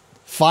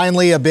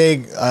 Finally a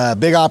big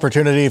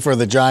opportunity for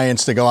the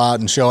Giants to go out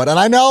and show it. And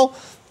I know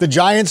the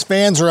Giants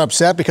fans are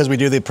upset because we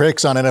do the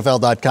picks on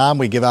NFL.com.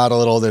 We give out a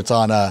little that's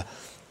on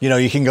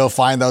you can go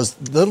find those.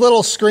 The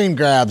little screen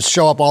grabs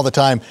show up all the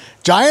time.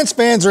 Giants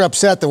fans are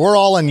upset that we're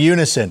all in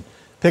unison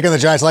picking the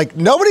Giants. Like,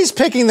 nobody's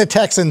picking the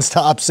Texans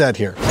to upset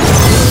here.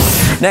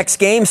 Next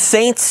game,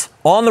 Saints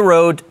on the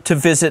road to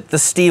visit the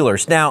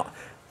Steelers. Now,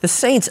 the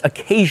Saints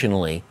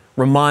occasionally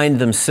remind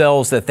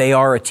themselves that they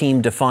are a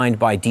team defined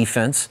by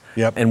defense.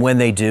 Yep. And when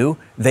they do,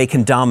 they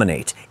can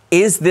dominate.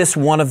 Is this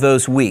one of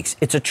those weeks?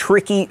 It's a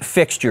tricky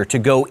fixture to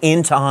go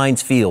into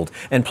Heinz Field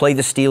and play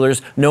the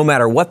Steelers, no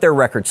matter what their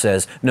record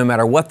says, no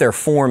matter what their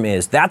form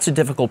is. That's a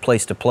difficult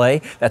place to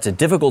play. That's a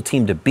difficult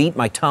team to beat.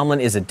 Mike Tomlin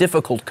is a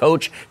difficult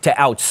coach to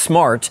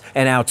outsmart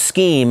and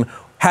out-scheme.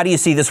 How do you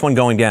see this one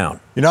going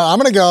down? I'm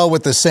going to go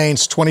with the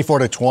Saints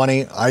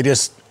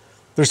 24-20.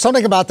 There's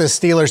something about this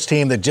Steelers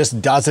team that just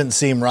doesn't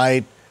seem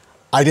right.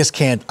 I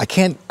can't.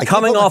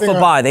 Coming off a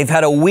bye, they've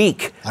had a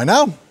week. I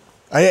know.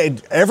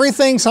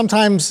 Everything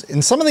sometimes,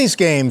 in some of these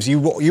games,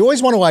 you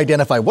always want to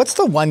identify what's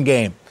the one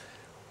game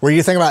where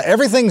you think about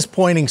everything's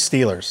pointing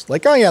Steelers.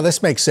 Like, oh, yeah,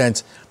 this makes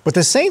sense. But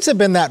the Saints have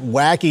been that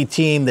wacky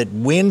team that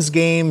wins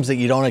games that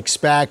you don't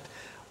expect,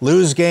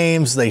 lose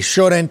games they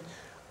shouldn't.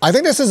 I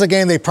think this is a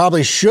game they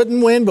probably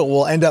shouldn't win, but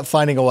will end up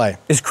finding a way.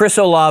 Is Chris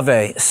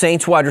Olave,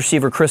 Saints wide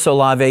receiver Chris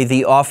Olave,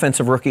 the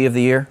offensive rookie of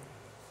the year?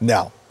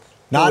 No.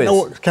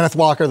 Not Kenneth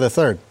Walker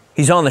III.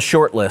 He's on the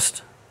short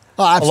list.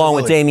 Oh, absolutely. Along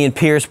with Dameon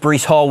Pierce,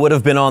 Breece Hall would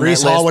have been on that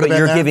list, but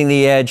you're giving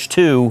the edge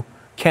to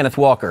Kenneth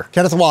Walker.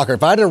 Kenneth Walker.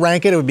 If I had to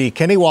rank it, it would be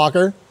Kenny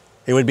Walker,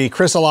 it would be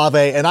Chris Olave,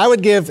 and I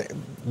would give,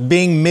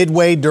 being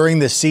midway during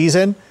the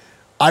season,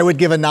 I would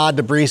give a nod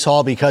to Breece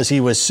Hall because he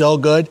was so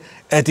good.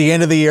 At the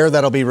end of the year,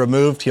 that'll be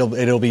removed.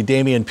 It'll be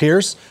Dameon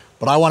Pierce,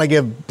 but I want to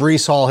give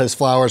Breece Hall his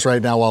flowers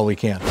right now while we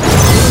can.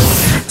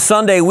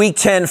 Sunday, Week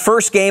 10,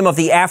 first game of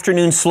the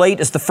afternoon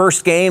slate is the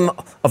first game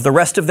of the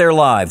rest of their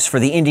lives for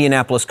the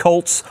Indianapolis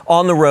Colts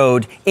on the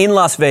road in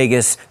Las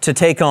Vegas to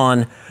take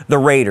on the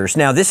Raiders.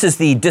 Now, this is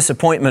the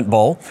Disappointment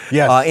Bowl.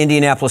 Yes.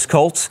 Indianapolis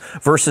Colts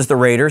versus the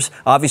Raiders.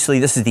 Obviously,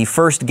 this is the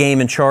first game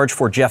in charge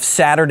for Jeff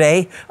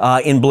Saturday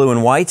in blue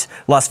and white.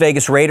 Las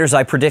Vegas Raiders,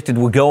 I predicted,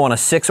 would go on a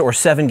 6 or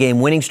 7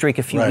 game winning streak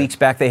a few weeks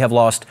back. They have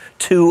lost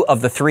 2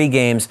 of the 3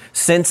 games.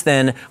 Since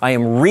then, I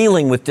am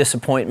reeling with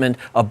disappointment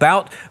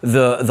about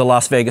the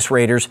Las Vegas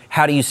Raiders.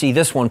 How do you see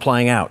this one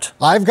playing out?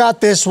 I've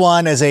got this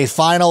one as a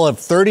final of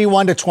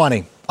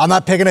 31-20. I'm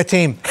not picking a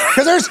team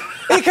because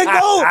it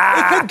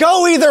could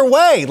go either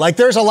way. Like,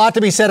 there's a lot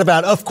to be said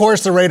about, of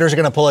course, the Raiders are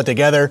going to pull it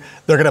together.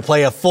 They're going to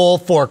play a full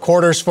 4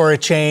 quarters for a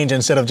change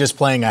instead of just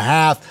playing a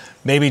half.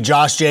 Maybe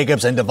Josh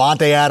Jacobs and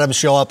Devontae Adams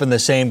show up in the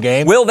same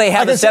game. Will they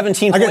have a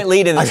 17-point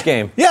lead in this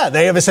game? Yeah,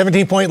 they have a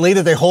 17-point lead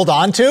that they hold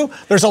on to.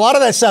 There's a lot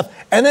of that stuff.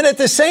 And then at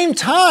the same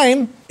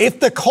time, if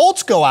the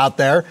Colts go out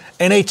there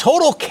in a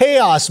total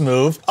chaos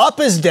move, up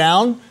is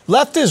down,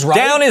 left is right.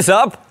 Down is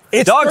up.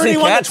 It's dogs and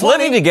cats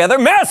living together.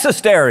 Mass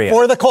hysteria.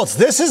 For the Colts.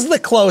 This is the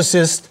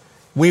closest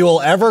we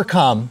will ever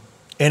come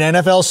in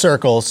NFL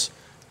circles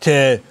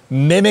to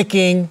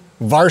mimicking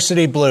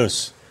Varsity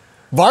Blues.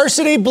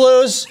 Varsity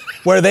Blues,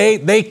 where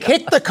they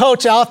kick the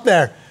coach out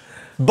there.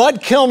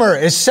 Bud Kilmer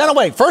is sent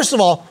away. First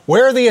of all,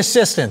 where are the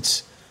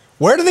assistants?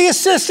 Where do the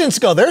assistants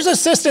go? There's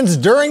assistants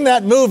during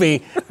that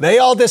movie. They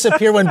all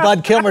disappear when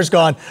Bud Kilmer's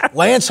gone.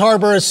 Lance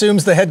Harbor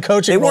assumes the head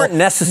coaching role. They weren't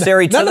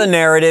necessary to the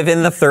narrative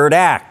in the third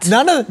act.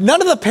 None of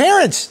the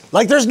parents.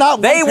 Like, there's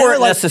not They weren't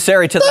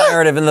necessary to the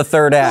narrative in the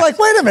third act. Like,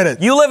 wait a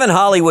minute. You live in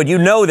Hollywood. You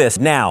know this.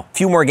 Now, a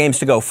few more games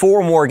to go.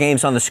 4 more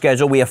games on the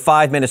schedule. We have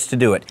 5 minutes to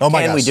do it. Oh,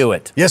 my Can gosh. we do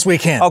it? Yes, we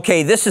can.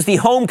 Okay, this is the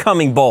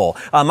Homecoming Bowl.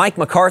 Mike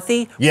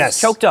McCarthy was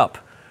choked up.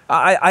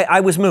 I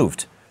was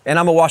moved. And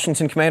I'm a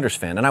Washington Commanders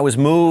fan. And I was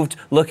moved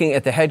looking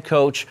at the head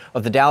coach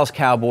of the Dallas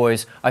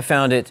Cowboys. I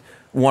found it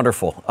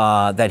wonderful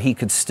that he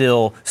could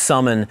still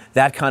summon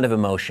that kind of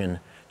emotion,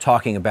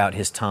 talking about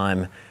his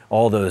time,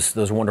 all those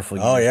wonderful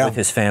years with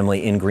his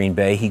family in Green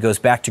Bay. He goes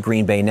back to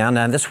Green Bay now.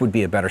 Now, this would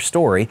be a better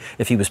story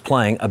if he was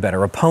playing a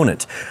better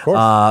opponent.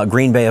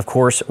 Green Bay, of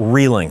course,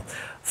 reeling.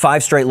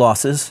 5 straight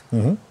losses.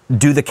 Mm-hmm.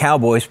 Do the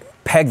Cowboys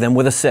peg them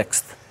with a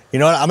 6th? You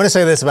know what? I'm going to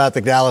say this about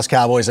the Dallas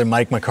Cowboys and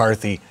Mike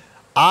McCarthy.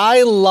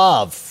 I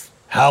love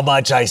how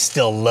much I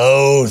still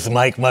loathe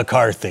Mike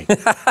McCarthy.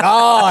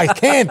 I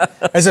can't.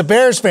 As a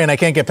Bears fan, I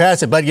can't get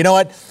past it. But you know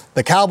what?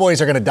 The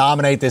Cowboys are going to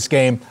dominate this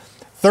game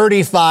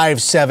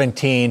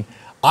 35-17.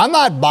 I'm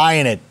not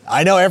buying it.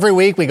 I know every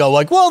week we go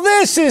like, well,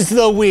 this is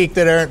the week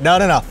that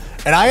No.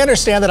 And I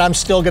understand that I'm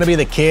still going to be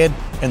the kid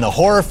in the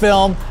horror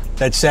film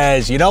that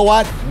says, you know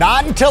what?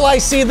 Not until I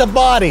see the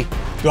body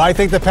do I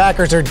think the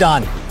Packers are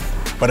done.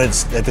 But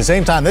it's at the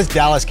same time, this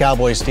Dallas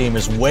Cowboys team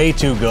is way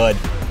too good.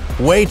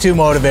 Way too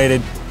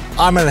motivated.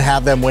 I'm going to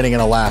have them winning in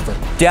a laugher.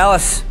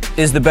 Dallas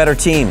is the better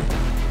team.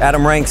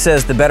 Adam Rank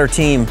says the better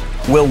team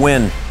will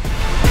win.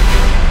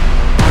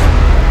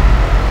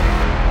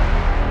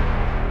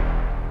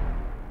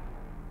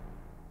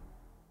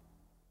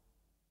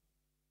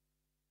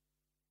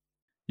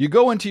 You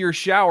go into your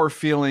shower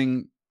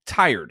feeling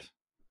tired,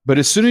 but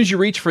as soon as you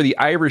reach for the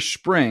Irish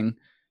Spring,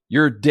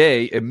 your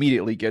day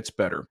immediately gets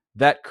better.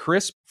 That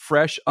crisp,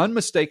 fresh,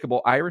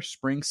 unmistakable Irish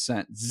Spring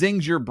scent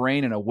zings your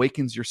brain and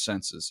awakens your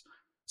senses.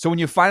 So when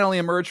you finally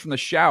emerge from the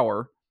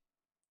shower,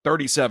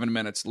 37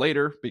 minutes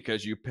later,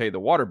 because you pay the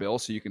water bill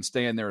so you can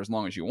stay in there as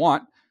long as you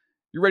want,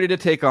 you're ready to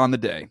take on the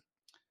day.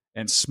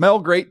 And smell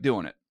great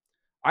doing it.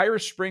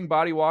 Irish Spring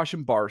Body Wash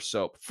and Bar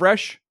Soap.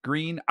 Fresh,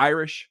 green,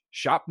 Irish.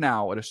 Shop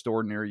now at a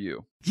store near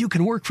you. You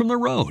can work from the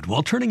road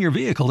while turning your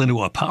vehicle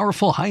into a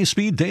powerful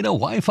high-speed data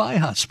Wi-Fi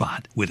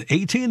hotspot with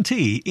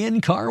AT&T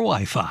in-car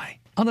Wi-Fi.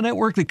 On a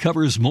network that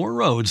covers more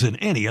roads than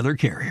any other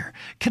carrier.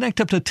 Connect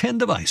up to 10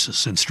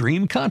 devices and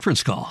stream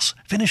conference calls.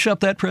 Finish up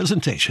that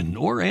presentation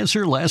or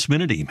answer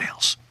last-minute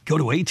emails. Go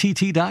to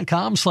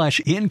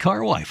att.com/in-car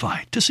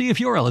Wi-Fi to see if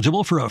you're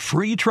eligible for a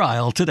free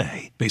trial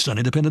today. Based on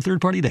independent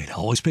third-party data,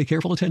 always pay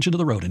careful attention to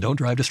the road and don't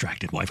drive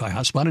distracted. Wi-Fi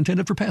hotspot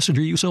intended for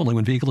passenger use only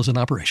when vehicle is in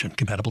operation.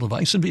 Compatible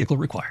device and vehicle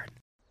required.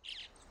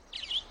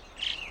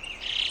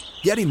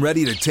 Getting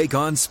ready to take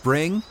on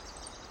spring?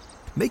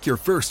 Make your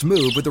first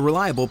move with the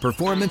reliable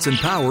performance and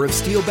power of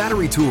Steel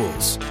battery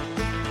tools.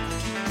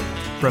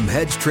 From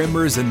hedge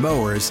trimmers and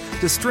mowers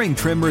to string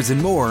trimmers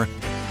and more,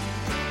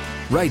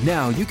 right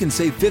now you can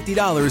save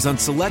 $50 on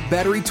select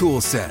battery tool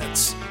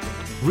sets.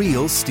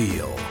 Real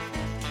Steel.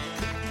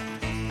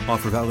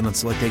 Offer valid on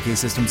select AK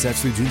system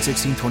sets through June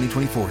 16,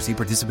 2024. See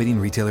participating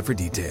retailer for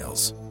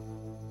details.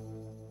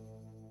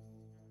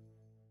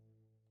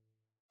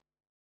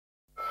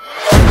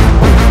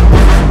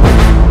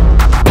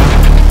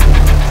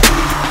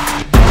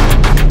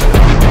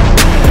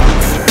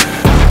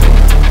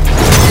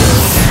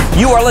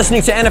 You are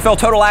listening to NFL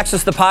Total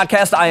Access, the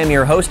podcast. I am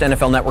your host,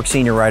 NFL Network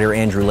senior writer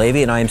Andrew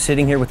Levy, and I am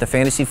sitting here with the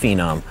fantasy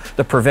phenom,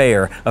 the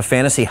purveyor of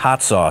fantasy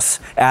hot sauce,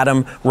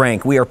 Adam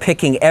Rank. We are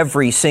picking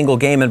every single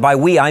game, and by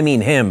we, I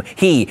mean him.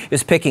 He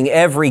is picking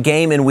every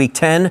game in Week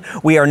 10.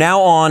 We are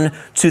now on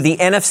to the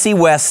NFC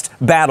West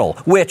battle,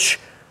 which,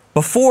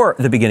 before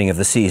the beginning of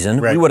the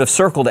season, we would have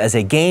circled as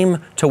a game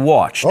to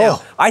watch.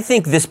 Now, I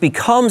think this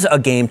becomes a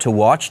game to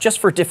watch just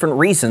for different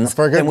reasons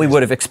than we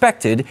would have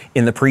expected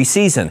in the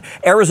preseason.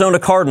 Arizona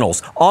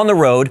Cardinals on the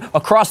road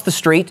across the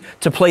street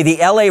to play the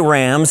LA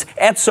Rams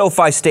at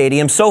SoFi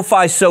Stadium.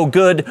 SoFi so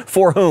good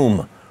for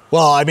whom?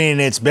 Well, I mean,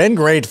 it's been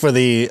great for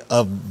the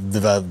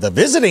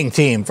visiting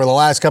team for the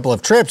last couple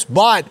of trips,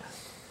 but,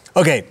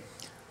 okay.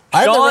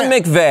 Sean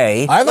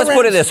McVay, let's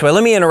put it this way.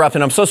 Let me interrupt,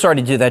 and I'm so sorry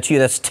to do that to you.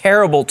 That's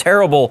terrible,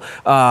 terrible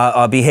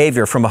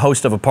behavior from a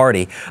host of a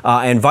party.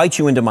 I invite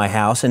you into my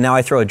house, and now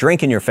I throw a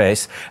drink in your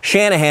face.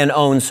 Shanahan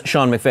owns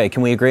Sean McVay.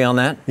 Can we agree on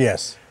that?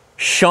 Yes.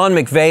 Sean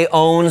McVay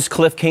owns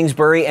Cliff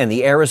Kingsbury and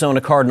the Arizona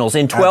Cardinals.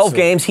 In 12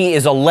 games, he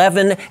is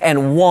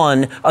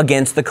 11-1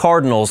 against the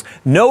Cardinals.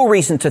 No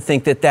reason to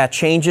think that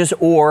changes,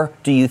 or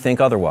do you think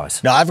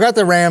otherwise? No, I've got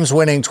the Rams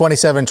winning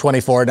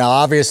 27-24. Now,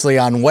 obviously,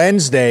 on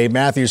Wednesday,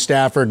 Matthew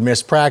Stafford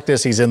missed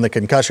practice. He's in the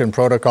concussion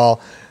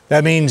protocol.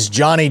 That means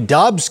Johnny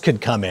Dubs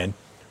could come in,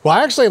 who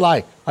I actually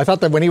like. I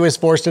thought that when he was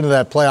forced into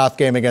that playoff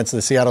game against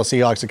the Seattle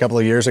Seahawks a couple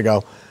of years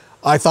ago,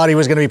 I thought he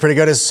was going to be pretty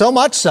good. It's so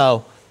much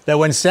so that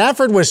when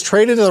Stafford was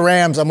traded to the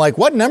Rams, I'm like,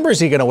 what number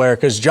is he going to wear?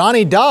 Because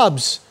Johnny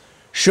Dubs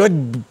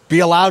should be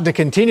allowed to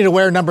continue to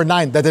wear number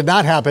 9. That did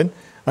not happen.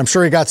 I'm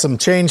sure he got some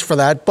change for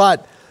that.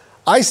 But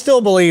I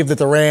still believe that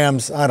the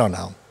Rams, I don't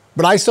know.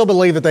 But I still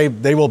believe that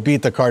they will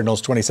beat the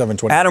Cardinals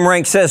 27-24. Adam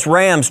Rank says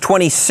Rams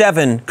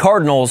 27,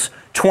 Cardinals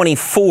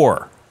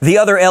 24. The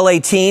other LA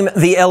team,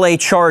 the LA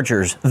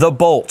Chargers, the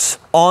Bolts,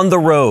 on the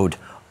road,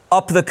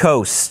 up the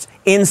coast,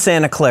 in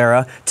Santa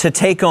Clara, to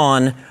take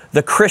on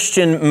the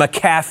Christian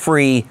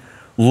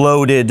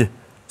McCaffrey-loaded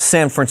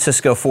San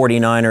Francisco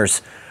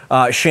 49ers.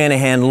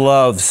 Shanahan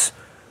loves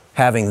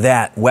having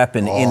that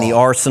weapon in the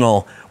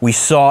arsenal. We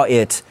saw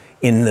it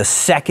in the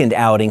second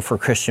outing for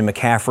Christian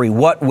McCaffrey.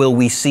 What will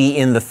we see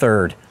in the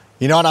third?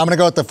 You know what? I'm going to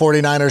go with the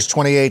 49ers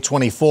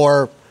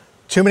 28-24.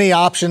 Too many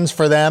options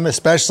for them,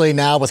 especially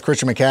now with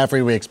Christian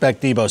McCaffrey. We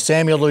expect Deebo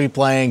Samuel to be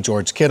playing,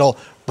 George Kittle.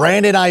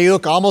 Brandon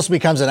Ayuk almost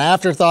becomes an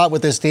afterthought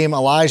with this team.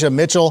 Elijah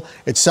Mitchell,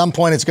 at some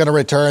point, it's going to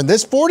return.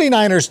 This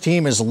 49ers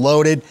team is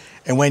loaded,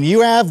 and when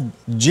you have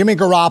Jimmy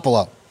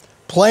Garoppolo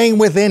playing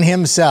within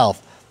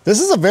himself, this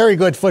is a very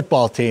good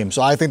football team.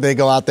 So I think they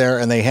go out there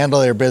and they handle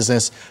their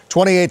business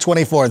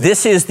 28-24.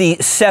 This is the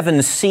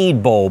 7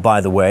 seed bowl,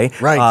 by the way.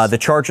 Right. The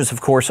Chargers,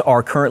 of course,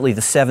 are currently the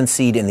 7th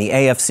seed in the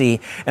AFC.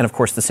 And, of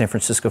course, the San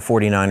Francisco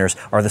 49ers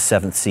are the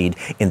 7th seed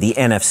in the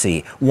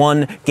NFC.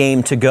 1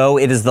 game to go.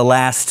 It is the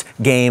last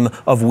game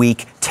of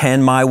Week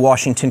 10. My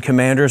Washington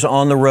Commanders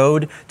on the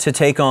road to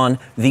take on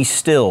the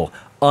still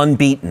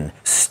unbeaten,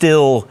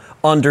 still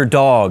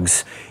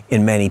underdogs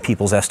in many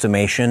people's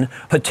estimation,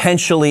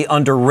 potentially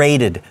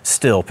underrated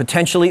still,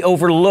 potentially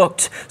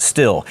overlooked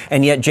still.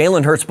 And yet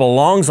Jalen Hurts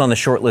belongs on the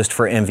short list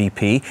for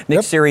MVP. Nick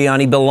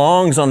Sirianni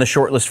belongs on the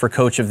short list for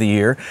Coach of the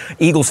Year.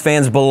 Eagles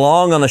fans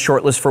belong on the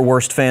short list for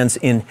worst fans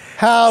in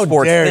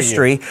sports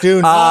history.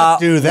 Do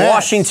not do that.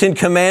 Washington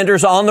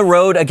Commanders on the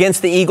road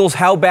against the Eagles.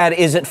 How bad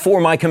is it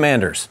for my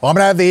Commanders? Well, I'm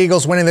going to have the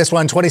Eagles winning this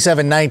one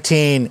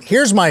 27-19.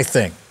 Here's my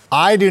thing.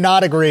 I do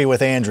not agree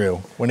with Andrew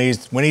when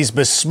he's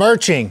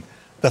besmirching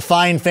the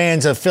fine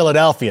fans of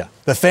Philadelphia,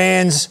 the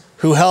fans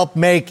who helped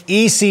make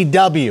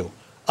ECW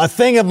a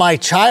thing of my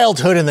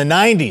childhood in the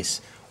 90s.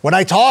 When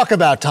I talk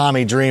about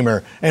Tommy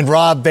Dreamer and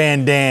Rob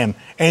Van Dam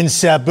and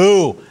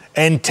Sabu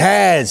and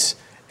Taz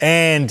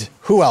and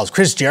who else?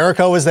 Chris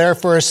Jericho was there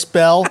for a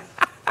spell.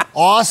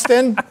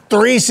 Austin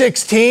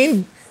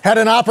 316 had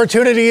an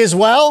opportunity as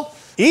well.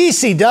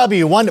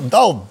 ECW won.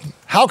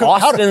 How do I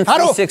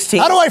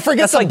forget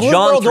That's the like Blue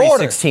John World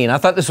 3:16. I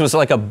thought this was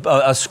like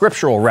a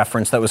scriptural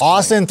reference that was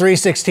Austin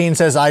 3:16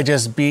 says, I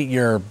just beat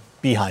your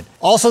behind.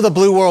 Also, the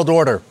Blue World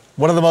Order,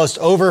 one of the most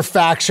over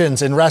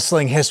factions in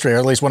wrestling history, or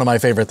at least one of my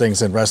favorite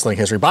things in wrestling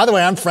history. By the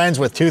way, I'm friends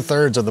with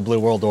 2/3 of the Blue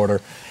World Order.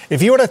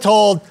 If you would have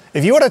told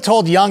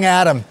young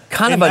Adam,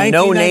 kind of a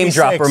no-name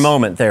dropper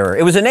moment there.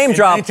 It was a name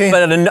drop,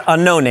 but a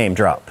no-name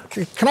drop.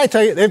 Can I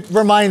tell you? It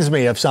reminds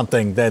me of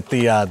something that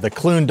the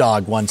Clune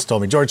dog once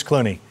told me. George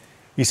Clooney.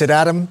 He said,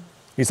 Adam,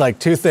 he's like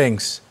 2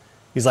 things.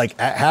 He's like,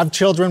 have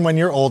children when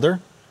you're older,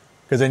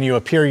 because then you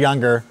appear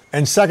younger.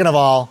 And second of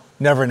all,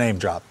 never name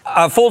drop.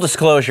 Full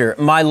disclosure,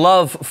 my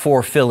love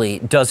for Philly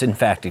does in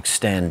fact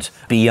extend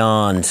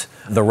beyond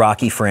the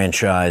Rocky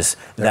franchise,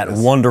 that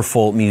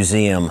wonderful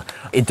museum.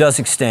 It does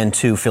extend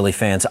to Philly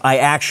fans. I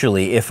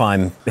actually, if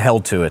I'm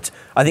held to it,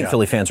 I think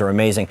Philly fans are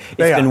amazing.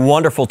 It's been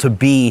wonderful to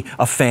be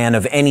a fan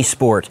of any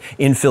sport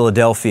in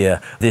Philadelphia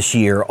this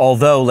year.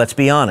 Although, let's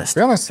be honest,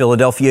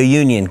 Philadelphia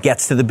Union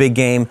gets to the big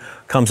game,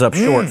 comes up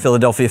short.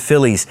 Philadelphia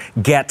Phillies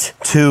get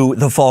to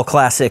the Fall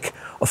Classic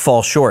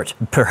fall short.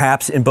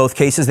 Perhaps in both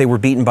cases they were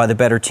beaten by the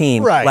better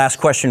team. Right. Last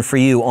question for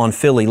you on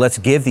Philly. Let's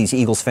give these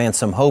Eagles fans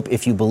some hope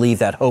if you believe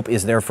that hope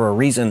is there for a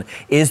reason.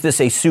 Is this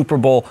a Super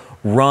Bowl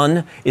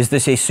run? Is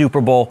this a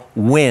Super Bowl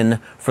win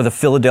for the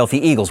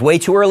Philadelphia Eagles? Way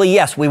too early?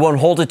 Yes, we won't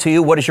hold it to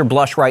you. What is your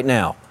blush right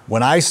now?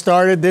 When I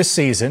started this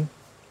season,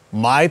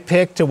 my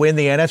pick to win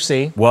the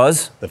NFC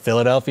was the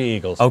Philadelphia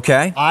Eagles.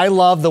 Okay. I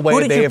love the way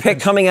Who did you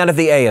pick coming out of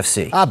the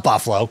AFC?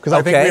 Buffalo, because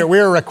I think we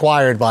were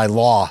required by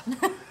law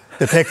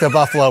to pick the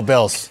Buffalo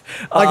Bills.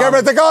 Like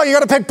everybody think, you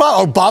got to pick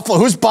Buffalo.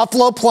 Who's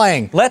Buffalo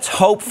playing? Let's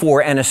hope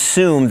for and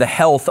assume the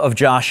health of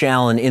Josh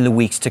Allen in the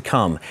weeks to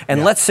come.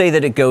 And let's say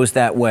that it goes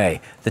that way.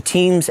 The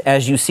teams,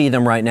 as you see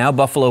them right now,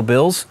 Buffalo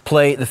Bills,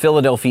 play the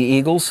Philadelphia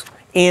Eagles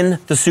in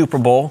the Super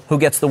Bowl. Who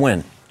gets the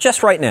win?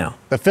 Just right now.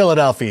 The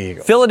Philadelphia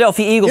Eagles.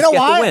 Philadelphia Eagles get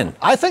the win.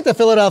 I think the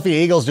Philadelphia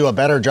Eagles do a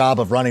better job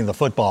of running the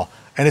football.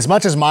 And as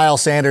much as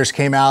Miles Sanders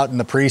came out in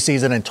the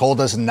preseason and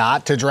told us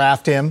not to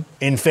draft him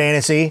in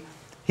fantasy,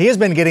 he has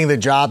been getting the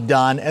job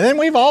done. And then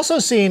we've also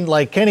seen,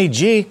 like, Kenny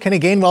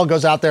Gainwell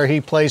goes out there.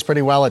 He plays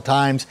pretty well at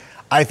times.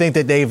 I think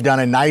that they've done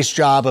a nice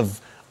job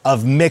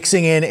of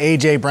mixing in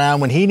A.J.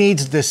 Brown. When he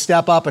needs to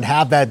step up and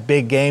have that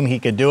big game, he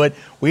could do it.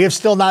 We have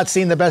still not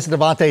seen the best of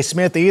Devontae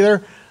Smith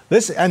either.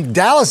 And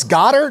Dallas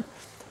Goedert,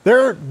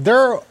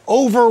 they're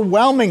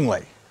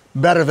overwhelmingly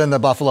better than the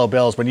Buffalo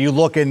Bills when you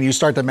look and you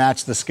start to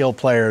match the skill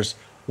players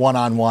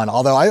one-on-one.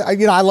 Although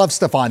I love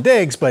Stephon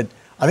Diggs, but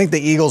I think the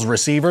Eagles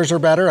receivers are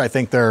better. I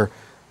think their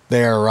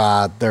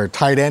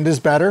tight end is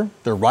better.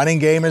 Their running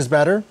game is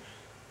better.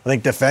 I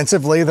think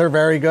defensively they're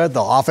very good.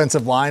 The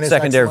offensive line is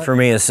secondary excellent. for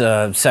me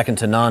is second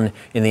to none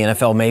in the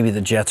NFL. Maybe the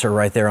Jets are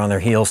right there on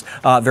their heels.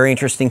 Very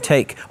interesting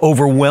take.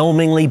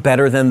 Overwhelmingly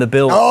better than the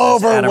Bills.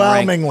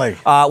 Overwhelmingly.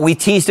 We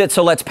teased it,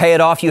 so let's pay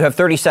it off. You have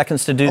 30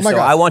 seconds to do so. God.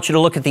 I want you to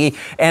look at the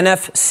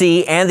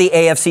NFC and the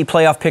AFC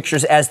playoff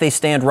pictures as they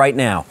stand right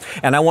now.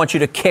 And I want you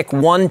to kick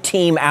one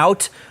team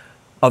out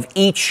of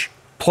each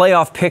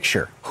playoff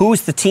picture.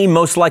 Who's the team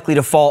most likely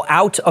to fall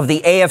out of the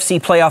AFC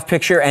playoff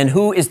picture, and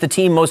who is the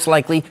team most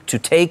likely to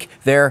take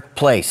their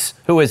place?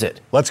 Who is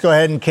it? Let's go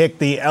ahead and kick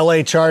the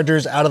LA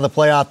Chargers out of the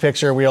playoff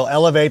picture. We'll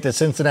elevate the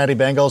Cincinnati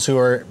Bengals, who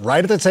are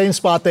right at the same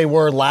spot they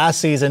were last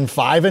season,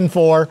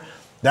 5-4.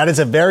 That is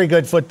a very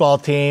good football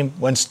team.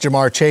 Once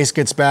Jamar Chase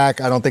gets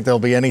back, I don't think there'll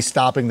be any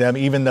stopping them,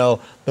 even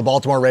though the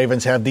Baltimore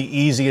Ravens have the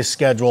easiest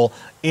schedule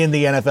in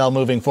the NFL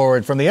moving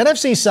forward. From the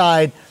NFC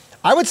side,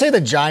 I would say the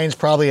Giants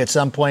probably at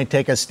some point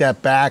take a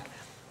step back.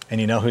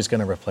 And you know who's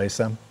going to replace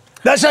them?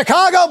 The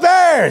Chicago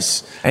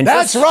Bears! And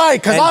that's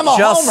right, because I'm a homer.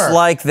 Just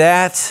like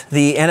that,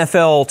 the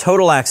NFL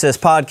Total Access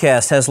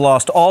podcast has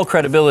lost all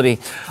credibility.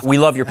 We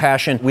love your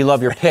passion. We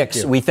love your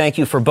picks. We thank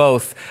you for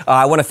both.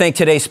 I want to thank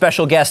today's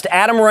special guest,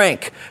 Adam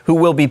Rank, who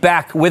will be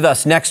back with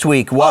us next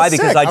week. Why?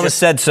 Because I just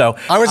said so.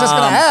 I was just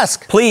going to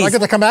ask. Please. Do I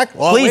get to come back?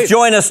 Well, please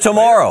join us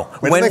tomorrow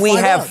when we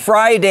have out?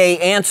 Friday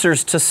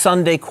answers to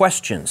Sunday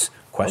questions.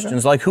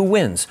 Questions like who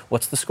wins,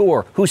 what's the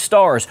score, who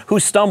stars, who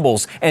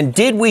stumbles, and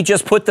did we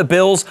just put the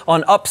Bills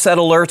on upset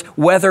alert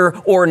whether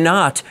or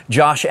not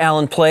Josh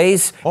Allen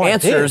plays?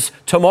 Answers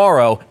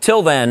tomorrow.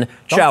 Till then,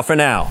 ciao for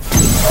now.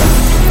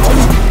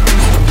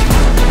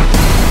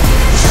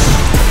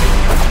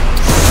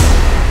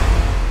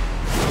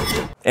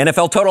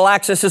 NFL Total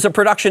Access is a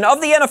production of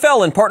the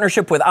NFL in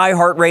partnership with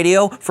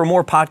iHeartRadio. For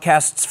more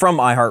podcasts from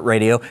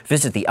iHeartRadio,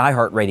 visit the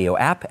iHeartRadio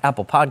app,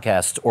 Apple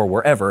Podcasts, or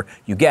wherever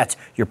you get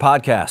your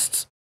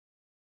podcasts.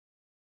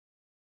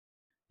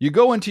 You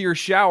go into your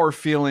shower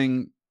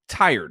feeling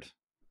tired,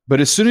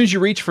 but as soon as you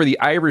reach for the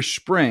Irish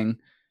Spring,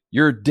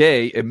 your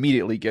day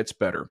immediately gets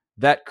better.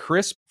 That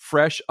crisp,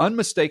 fresh,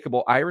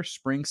 unmistakable Irish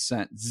Spring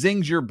scent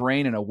zings your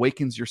brain and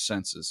awakens your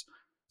senses.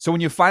 So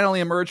when you finally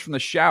emerge from the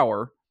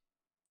shower,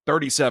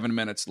 37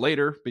 minutes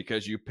later,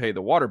 because you pay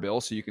the water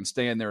bill so you can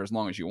stay in there as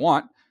long as you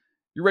want,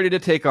 you're ready to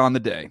take on the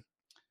day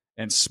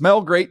and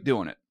smell great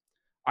doing it.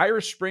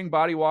 Irish Spring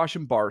Body Wash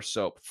and Bar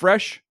Soap.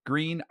 Fresh,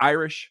 green,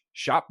 Irish.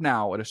 Shop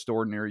now at a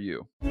store near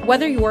you.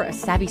 Whether you're a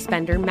savvy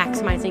spender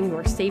maximizing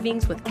your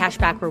savings with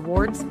cashback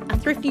rewards, a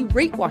thrifty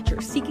rate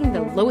watcher seeking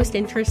the lowest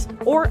interest,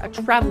 or a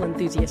travel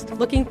enthusiast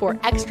looking for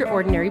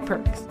extraordinary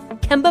perks,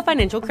 Kemba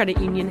Financial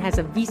Credit Union has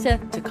a visa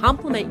to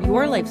complement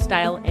your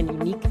lifestyle and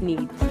unique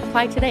needs.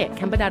 Apply today at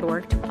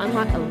Kemba.org to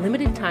unlock a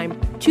limited time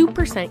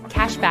 2%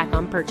 cash back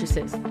on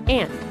purchases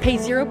and pay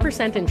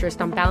 0%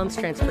 interest on balance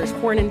transfers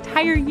for an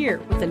entire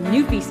year with a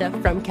new visa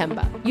from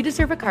Kemba. You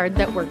deserve a card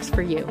that works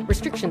for you.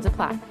 Restrictions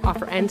apply.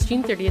 Offer ends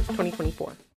June 30th, 2024.